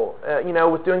deal,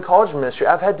 with doing college ministry,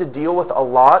 I've had to deal with a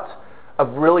lot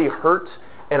of really hurt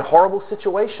and horrible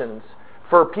situations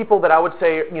for people that I would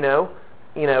say,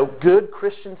 good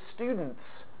Christian students,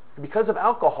 because of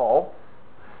alcohol,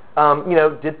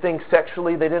 did things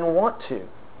sexually they didn't want to,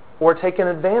 or taken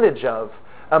advantage of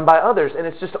by others. And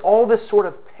it's just all this sort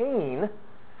of pain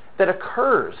that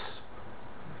occurs.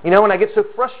 And I get so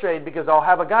frustrated because I'll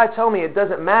have a guy tell me it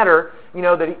doesn't matter,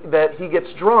 that he gets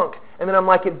drunk. And then I'm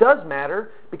like, it does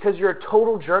matter because you're a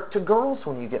total jerk to girls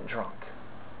when you get drunk.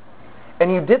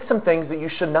 And you did some things that you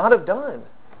should not have done.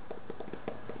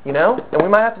 And we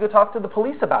might have to go talk to the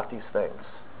police about these things.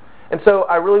 And so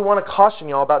I really want to caution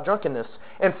y'all about drunkenness.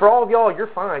 And for all of y'all, you're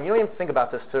fine. You don't even think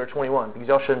about this till you're 21 because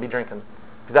y'all shouldn't be drinking.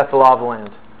 Because that's the law of the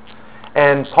land.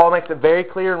 And Paul makes it very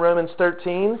clear in Romans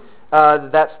 13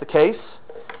 that that's the case.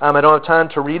 I don't have time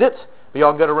to read it, but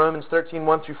y'all go to Romans 13,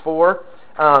 1 through 4.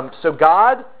 So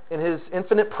God, in His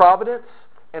infinite providence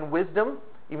and wisdom,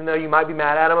 even though you might be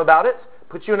mad at Him about it,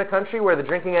 puts you in a country where the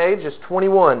drinking age is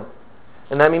 21.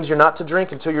 And that means you're not to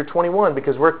drink until you're 21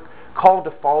 because we're called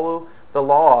to follow the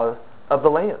law of the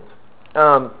land.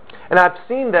 And I've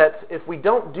seen that if we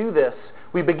don't do this,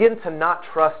 we begin to not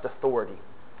trust authority.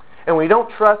 And when we don't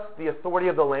trust the authority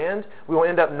of the land, we will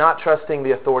end up not trusting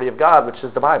the authority of God, which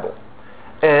is the Bible.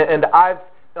 And I've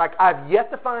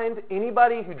yet to find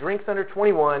anybody who drinks under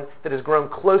 21 that has grown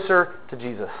closer to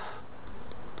Jesus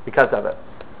because of it.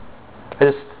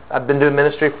 I've been doing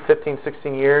ministry for 15,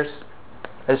 16 years.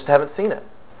 I just haven't seen it.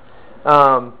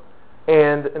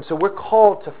 And so we're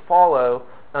called to follow,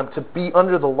 to be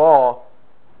under the law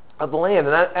of the land.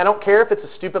 And I don't care if it's a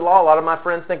stupid law. A lot of my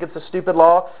friends think it's a stupid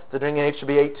law. The drinking age should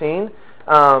be 18.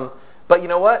 But you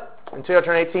know what? Until you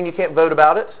turn 18, you can't vote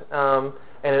about it.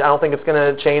 And I don't think it's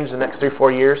going to change the next 3 or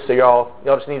 4 years. So y'all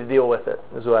just need to deal with it.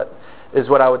 Is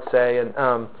what I would say.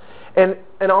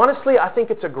 And honestly, I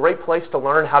think it's a great place to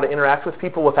learn how to interact with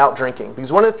people without drinking. Because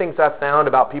one of the things I've found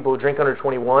about people who drink under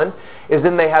 21 is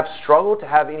then they have struggled to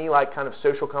have any kind of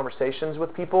social conversations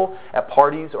with people at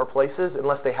parties or places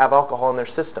unless they have alcohol in their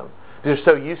system. They're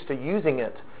so used to using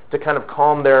it to kind of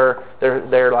calm their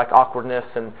awkwardness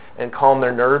and calm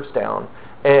their nerves down.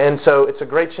 And so it's a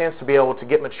great chance to be able to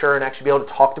get mature and actually be able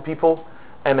to talk to people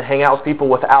and hang out with people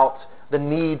without the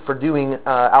need for doing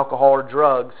alcohol or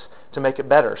drugs to make it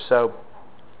better. So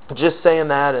just saying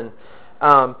that. And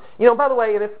by the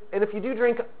way, and if you do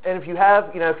drink, and if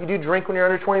you do drink when you're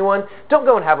under 21, don't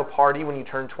go and have a party when you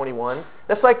turn 21.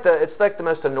 It's like the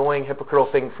most annoying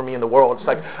hypocritical thing for me in the world. It's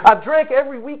like, I've drank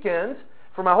every weekend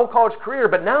for my whole college career,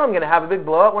 but now I'm going to have a big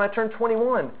blowout when I turn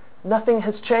 21. Nothing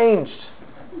has changed.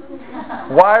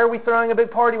 Why are we throwing a big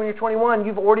party when you're 21?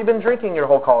 You've already been drinking your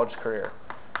whole college career.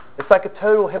 It's like a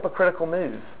total hypocritical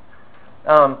move.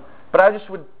 But I just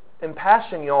would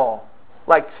impassion y'all,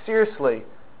 seriously,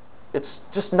 it's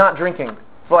just not drinking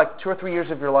for 2 or 3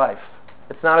 years of your life.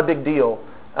 It's not a big deal.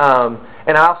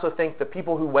 And I also think the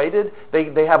people who waited,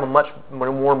 they have a much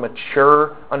more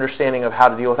mature understanding of how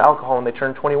to deal with alcohol when they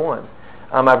turn 21.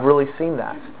 I've really seen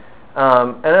that.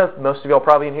 I know most of y'all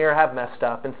probably in here have messed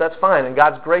up, and so that's fine, and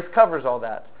God's grace covers all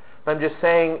that. But I'm just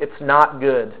saying it's not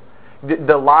good.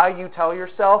 The lie you tell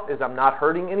yourself is I'm not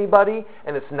hurting anybody,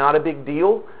 and it's not a big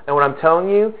deal. And what I'm telling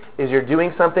you is you're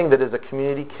doing something that is a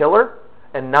community killer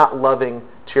and not loving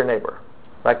to your neighbor.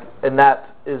 And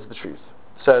that is the truth.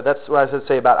 So that's what I should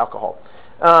say about alcohol.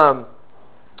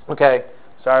 Okay,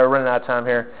 sorry, we're running out of time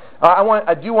here.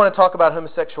 I do want to talk about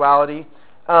homosexuality.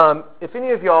 If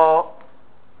any of y'all,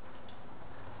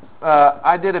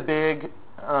 I did a big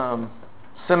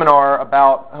seminar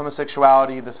about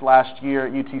homosexuality this last year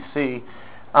at UTC.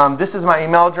 This is my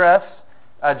email address,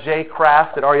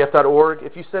 jcraft@ryf.org.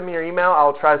 If you send me your email,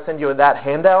 I'll try to send you that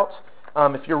handout.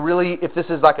 If this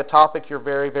is like a topic you're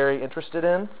very, very interested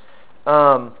in.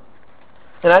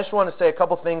 And I just want to say a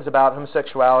couple things about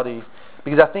homosexuality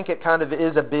because I think it kind of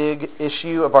is a big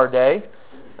issue of our day.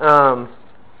 One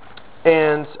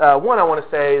I want to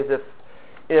say is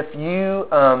if you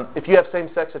have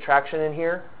same-sex attraction in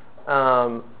here,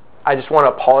 I just want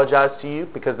to apologize to you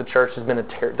because the church has done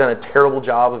a terrible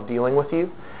job of dealing with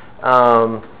you.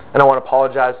 And I want to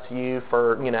apologize to you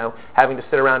for having to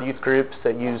sit around youth groups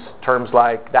that use terms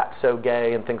like "that's so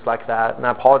gay" and things like that. And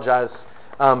I apologize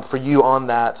for you on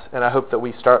that, and I hope that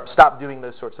we stop doing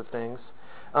those sorts of things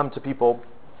to people.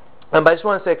 But I just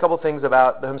want to say a couple things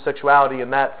about the homosexuality,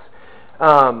 and that's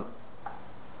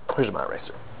here's my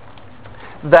eraser.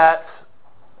 That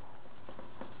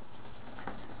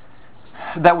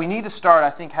we need to start,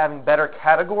 I think, having better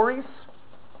categories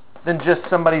than just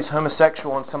somebody's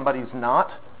homosexual and somebody's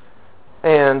not.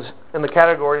 And in the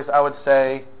categories, I would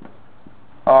say,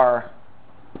 are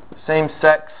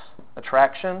same-sex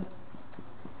attraction.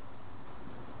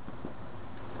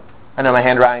 I know my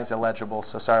handwriting's illegible,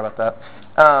 so sorry about that.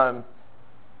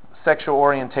 Sexual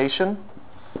orientation.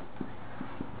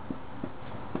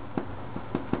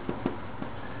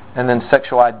 And then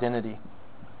sexual identity.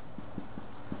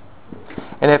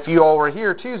 And if you all were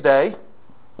here Tuesday,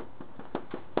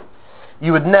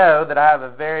 you would know that I have a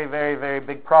very, very, very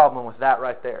big problem with that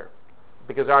right there.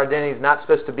 Because our identity is not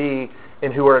supposed to be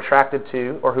in who we're attracted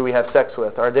to or who we have sex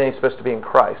with. Our identity is supposed to be in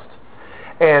Christ.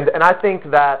 And I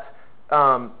think that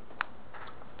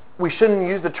we shouldn't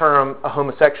use the term a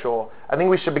homosexual. I think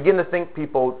we should begin to think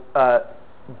people, are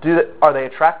they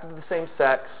attracted to the same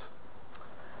sex?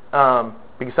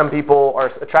 Because some people are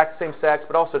attracted to the same sex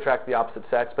but also attracted to the opposite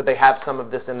sex, but they have some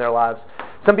of this in their lives.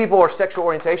 Some people are sexual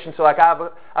orientation, so like I have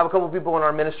a couple of people in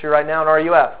our ministry right now in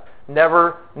RUF,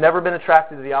 never been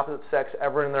attracted to the opposite sex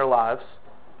ever in their lives,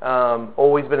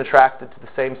 always been attracted to the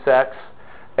same sex,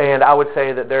 and I would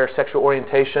say that their sexual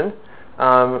orientation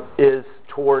is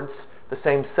towards the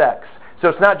same sex. So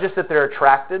it's not just that they're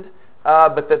attracted,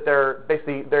 but that they're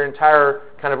basically their entire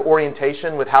kind of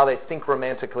orientation with how they think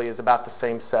romantically is about the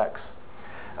same sex.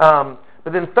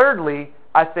 But then thirdly,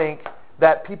 I think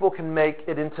that people can make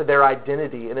it into their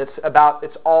identity, and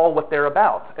it's all what they're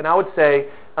about. And I would say,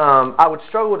 I would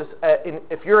struggle with this.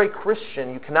 If you're a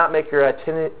Christian, you cannot make your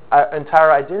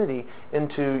entire identity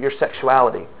into your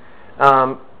sexuality.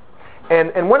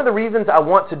 And one of the reasons I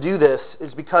want to do this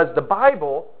is because the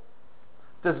Bible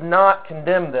does not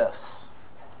condemn this.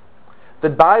 The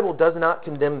Bible does not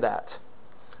condemn that.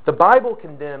 The Bible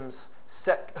condemns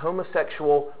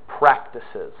homosexual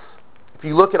practices. If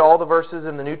you look at all the verses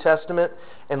in the New Testament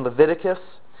and Leviticus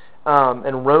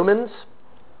and Romans,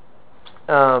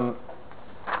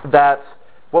 that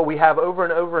what we have over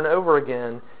and over and over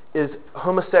again is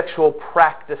homosexual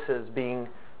practices being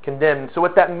condemned. So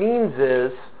what that means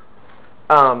is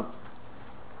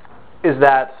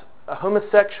that a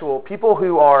homosexual, people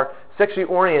who are sexually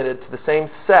oriented to the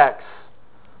same sex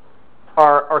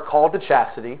are called to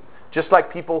chastity, just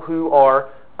like people who are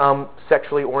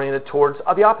sexually oriented towards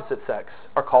the opposite sex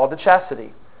are called to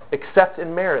chastity, except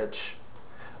in marriage.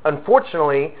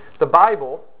 Unfortunately, the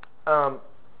Bible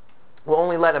will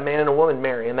only let a man and a woman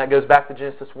marry, and that goes back to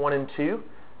Genesis 1 and 2,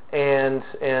 and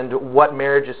what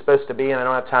marriage is supposed to be, and I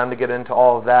don't have time to get into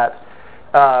all of that.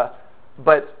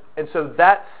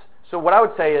 So what I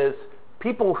would say is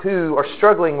people who are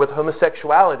struggling with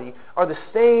homosexuality are in the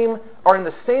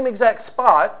same exact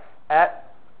spot at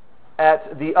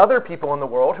the other people in the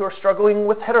world who are struggling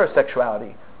with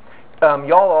heterosexuality.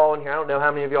 Y'all all in here, I don't know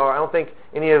how many of y'all are, I don't think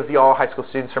any of y'all high school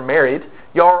students are married.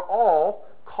 Y'all are all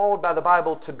called by the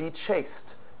Bible to be chaste,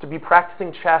 to be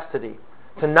practicing chastity,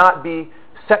 to not be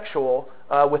sexual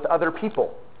with other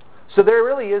people. So there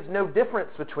really is no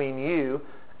difference between you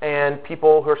and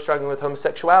people who are struggling with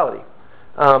homosexuality.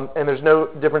 And there's no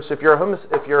difference if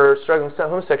you're struggling with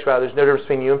homosexuality. There's no difference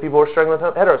between you and people who are struggling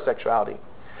with heterosexuality.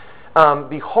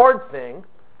 The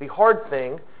hard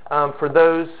thing for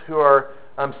those who are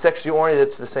sexually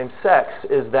oriented to the same sex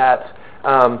is that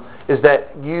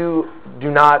you do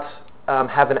not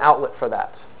have an outlet for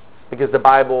that, because the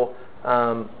Bible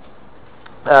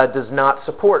does not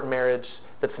support marriage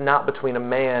that's not between a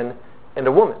man and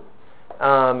a woman.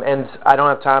 And I don't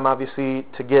have time, obviously,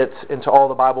 to get into all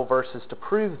the Bible verses to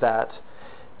prove that.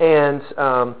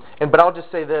 But I'll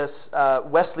just say this: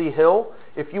 Wesley Hill.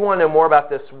 If you want to know more about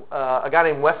this, a guy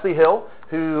named Wesley Hill,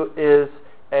 who is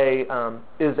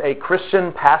a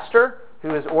Christian pastor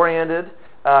who is oriented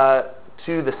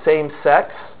to the same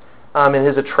sex in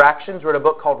his attractions, wrote a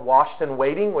book called Washed and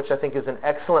Waiting, which I think is an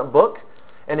excellent book.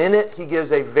 And in it, he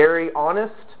gives a very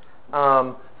honest,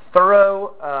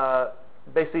 thorough,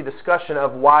 basically discussion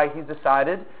of why he's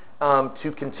decided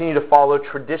to continue to follow the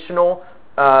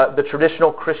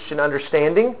traditional Christian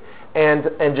understanding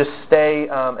and just stay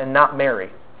and not marry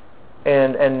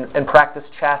and practice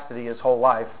chastity his whole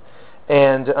life.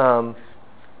 And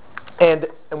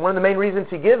one of the main reasons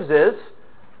he gives is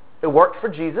it worked for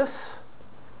Jesus,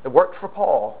 it worked for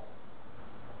Paul.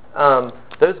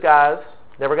 Those guys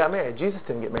never got married. Jesus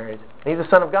didn't get married. He's the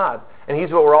Son of God, and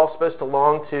he's what we're all supposed to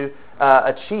long to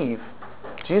achieve.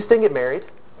 Jesus didn't get married.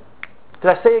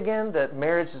 Did I say again that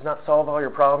marriage does not solve all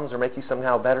your problems or make you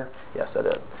somehow better? Yes, I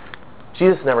did.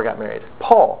 Jesus never got married.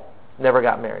 Paul never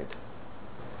got married.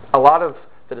 A lot of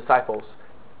the disciples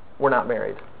were not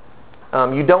married.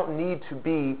 You don't need to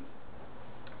be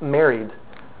married.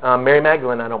 Mary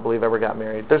Magdalene, I don't believe, ever got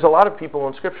married. There's a lot of people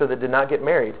in Scripture that did not get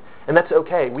married, and that's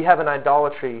okay. We have an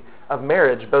idolatry of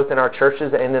marriage both in our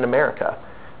churches and in America.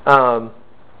 Do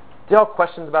you have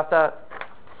questions about that?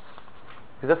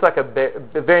 Because that's like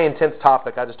a very intense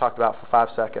topic I just talked about for 5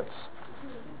 seconds.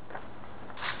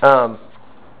 But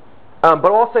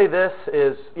I'll say this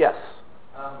is, yes?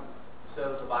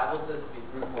 So the Bible says to be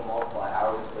fruitful and multiply.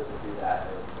 How are we supposed to do that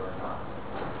or not?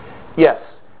 Yes,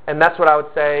 and that's what I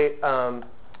would say.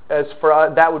 As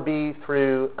for that would be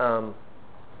through,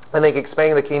 I think,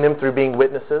 expanding the kingdom through being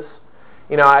witnesses.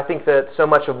 I think that so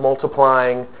much of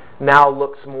multiplying now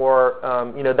looks more,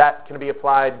 that can be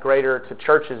applied greater to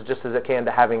churches just as it can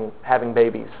to having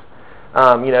babies.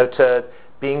 To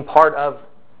being part of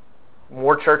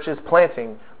more churches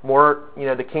planting, more,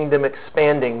 the kingdom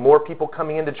expanding, more people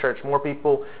coming into church, more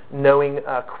people knowing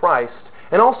Christ,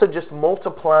 and also just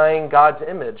multiplying God's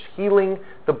image, healing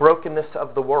the brokenness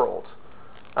of the world.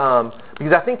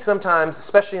 Because I think sometimes,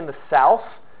 especially in the South,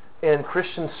 in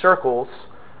Christian circles,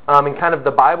 in kind of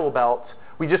the Bible Belt,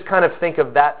 we just kind of think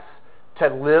of that to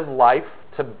live life,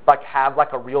 to have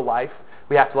a real life.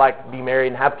 We have to be married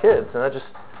and have kids, and that just,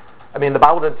 the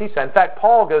Bible doesn't teach that. In fact,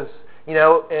 Paul goes,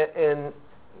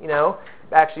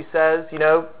 actually says,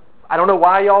 I don't know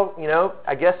why y'all,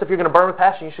 I guess if you're going to burn with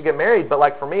passion, you should get married, but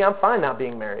for me, I'm fine not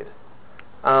being married.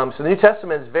 So the New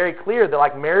Testament is very clear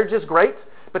that marriage is great,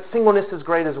 but singleness is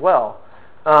great as well.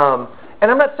 And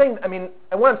I'm not saying, and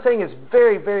what I'm saying is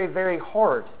very, very, very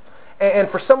hard. And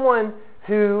for someone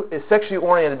who is sexually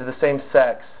oriented to the same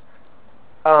sex,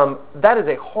 that is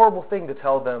a horrible thing to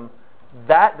tell them.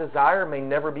 That desire may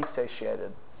never be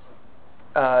satiated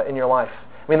in your life.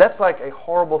 That's a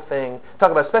horrible thing to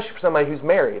talk about, especially for somebody who's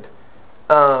married.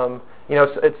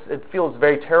 It feels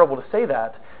very terrible to say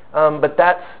that, but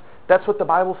that's what the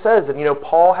Bible says. And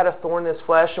Paul had a thorn in his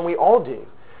flesh, and we all do.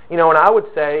 And I would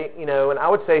say, and I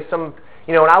would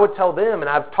tell them, and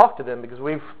I've talked to them because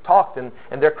we've talked, and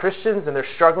they're Christians and they're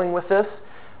struggling with this.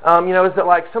 Is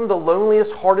that some of the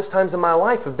loneliest, hardest times in my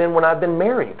life have been when I've been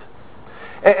married.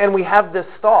 And we have this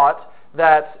thought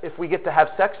that if we get to have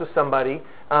sex with somebody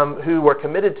who we're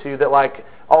committed to, that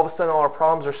all of a sudden all our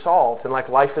problems are solved and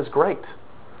life is great.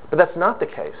 But that's not the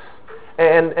case.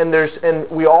 And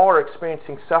we all are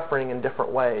experiencing suffering in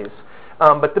different ways.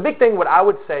 But the big thing, what I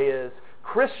would say is,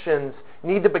 Christians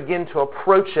need to begin to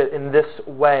approach it in this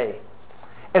way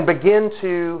and begin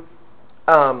to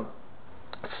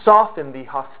soften the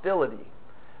hostility.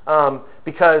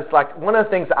 Because one of the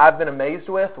things I've been amazed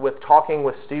with talking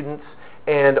with students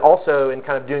and also in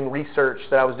kind of doing research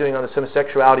that I was doing on this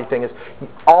homosexuality thing is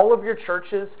all of your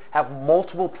churches have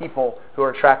multiple people who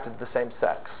are attracted to the same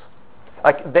sex.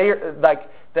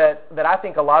 That I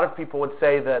think a lot of people would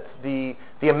say that the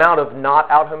amount of not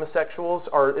out homosexuals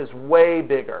is way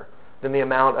bigger than the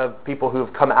amount of people who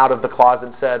have come out of the closet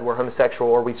and said we're homosexual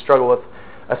or we struggle with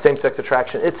a same-sex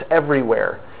attraction. It's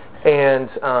everywhere. And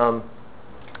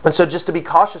so just to be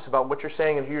cautious about what you're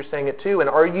saying and who you're saying it to. And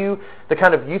are you the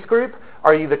kind of youth group?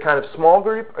 Are you the kind of small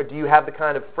group? Or do you have the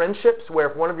kind of friendships where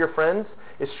if one of your friends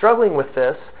is struggling with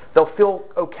this, they'll feel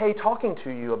okay talking to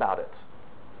you about it.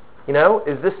 You know,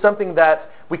 is this something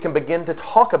that we can begin to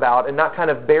talk about and not kind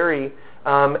of bury?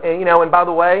 And by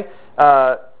the way,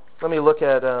 let me look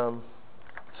at.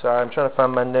 Sorry, I'm trying to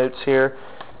find my notes here.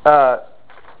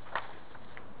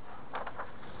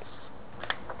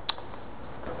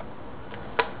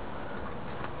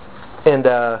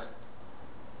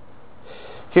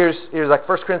 Here's like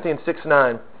 1 Corinthians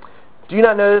 6:9. Do you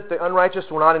not know that the unrighteous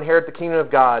will not inherit the kingdom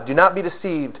of God? Do not be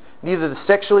deceived. Neither the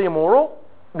sexually immoral,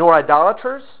 nor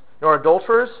idolaters, nor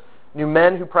adulterers, nor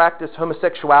men who practice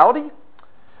homosexuality,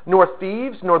 nor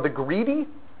thieves, nor the greedy,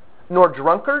 nor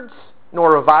drunkards,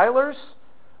 nor revilers,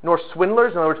 nor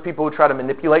swindlers, in other words, people who try to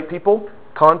manipulate people,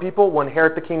 con people, will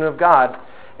inherit the kingdom of God.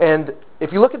 And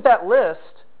if you look at that list,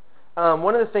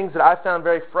 one of the things that I found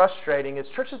very frustrating is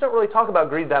churches don't really talk about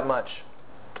greed that much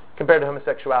compared to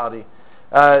homosexuality.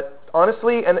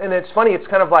 Honestly, and it's funny, it's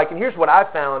kind of like, and here's what I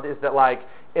found is that like,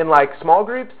 in like small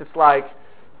groups, it's like,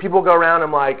 people go around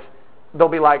and like, there'll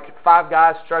be like 5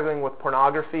 guys struggling with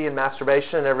pornography and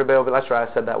masturbation, and everybody will be, that's right,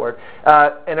 I said that word,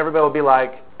 and everybody will be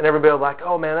like,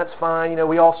 oh man, that's fine, you know,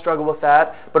 we all struggle with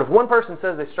that. But if one person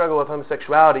says they struggle with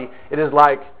homosexuality, it is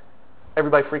like,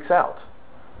 everybody freaks out.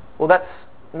 Well, that's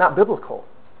not biblical.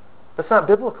 That's not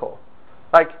biblical.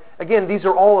 Like, again, these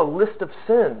are all a list of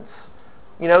sins.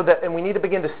 You know, and we need to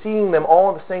begin to seeing them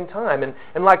all at the same time.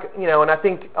 And like, you know, and I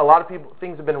think a lot of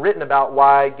things have been written about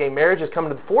why gay marriage has come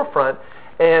to the forefront,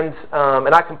 and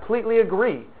I completely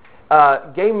agree.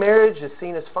 Gay marriage is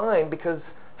seen as fine because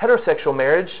heterosexual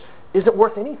marriage isn't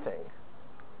worth anything.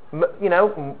 You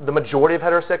know, the majority of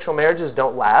heterosexual marriages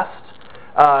don't last.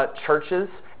 Churches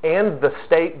and the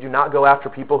state do not go after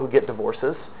people who get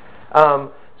divorces.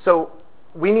 So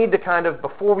we need to kind of,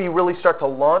 before we really start to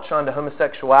launch onto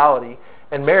homosexuality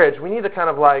and marriage, we need to kind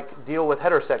of like deal with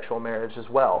heterosexual marriage as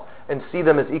well and see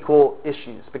them as equal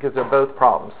issues because they're both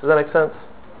problems. Does that make sense?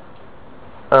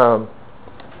 John,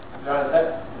 is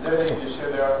that everything you just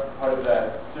shared there part of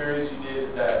that series you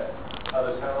did that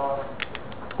other seminar?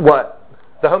 What?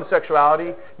 The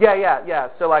homosexuality? Yeah.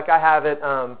 So like I have it,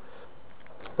 and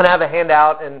I have a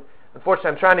handout, and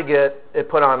unfortunately I'm trying to get it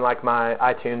put on like my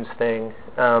iTunes thing,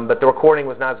 but the recording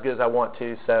was not as good as I want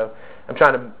to, so I'm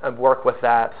trying to work with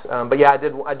that. But yeah, I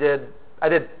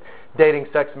did dating,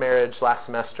 sex, marriage last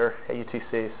semester at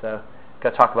UTC, so got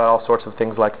to talk about all sorts of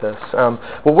things like this. Well,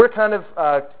 we're kind of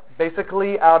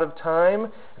basically out of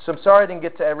time, so I'm sorry I didn't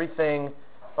get to everything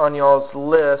on y'all's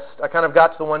list. I kind of got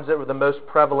to the ones that were the most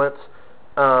prevalent.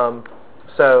 The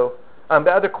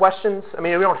other questions, I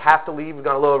mean, we don't have to leave. We've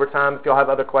gone a little over time. If y'all have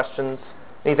other questions,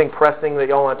 anything pressing that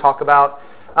y'all want to talk about.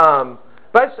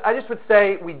 But I just would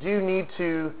say we do need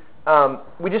to,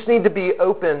 we just need to be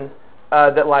open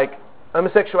that like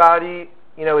homosexuality,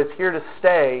 you know, is here to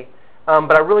stay.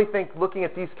 But I really think looking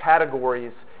at these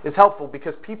categories is helpful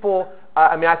because people,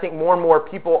 I think more and more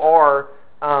people are,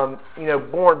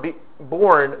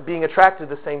 born being attracted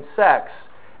to the same sex.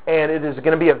 And it is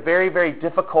going to be a very, very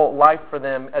difficult life for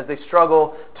them as they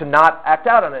struggle to not act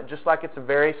out on it, just like it's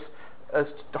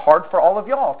hard for all of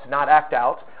y'all to not act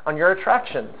out on your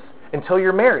attractions until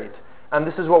you're married. And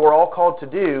this is what we're all called to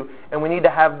do, and we need to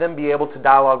have them be able to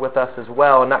dialogue with us as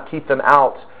well and not keep them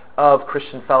out of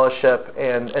Christian fellowship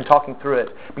and talking through it.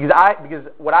 Because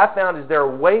what I found is there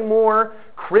are way more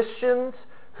Christians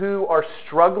who are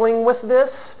struggling with this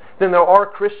than there are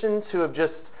Christians who have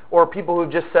just, or people who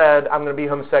have just said, I'm going to be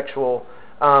homosexual.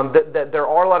 That there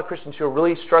are a lot of Christians who are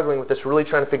really struggling with this, really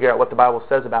trying to figure out what the Bible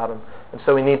says about them. And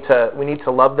so we need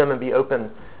to love them and be open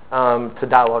to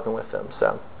dialoguing with them.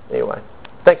 So anyway,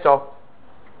 thanks all.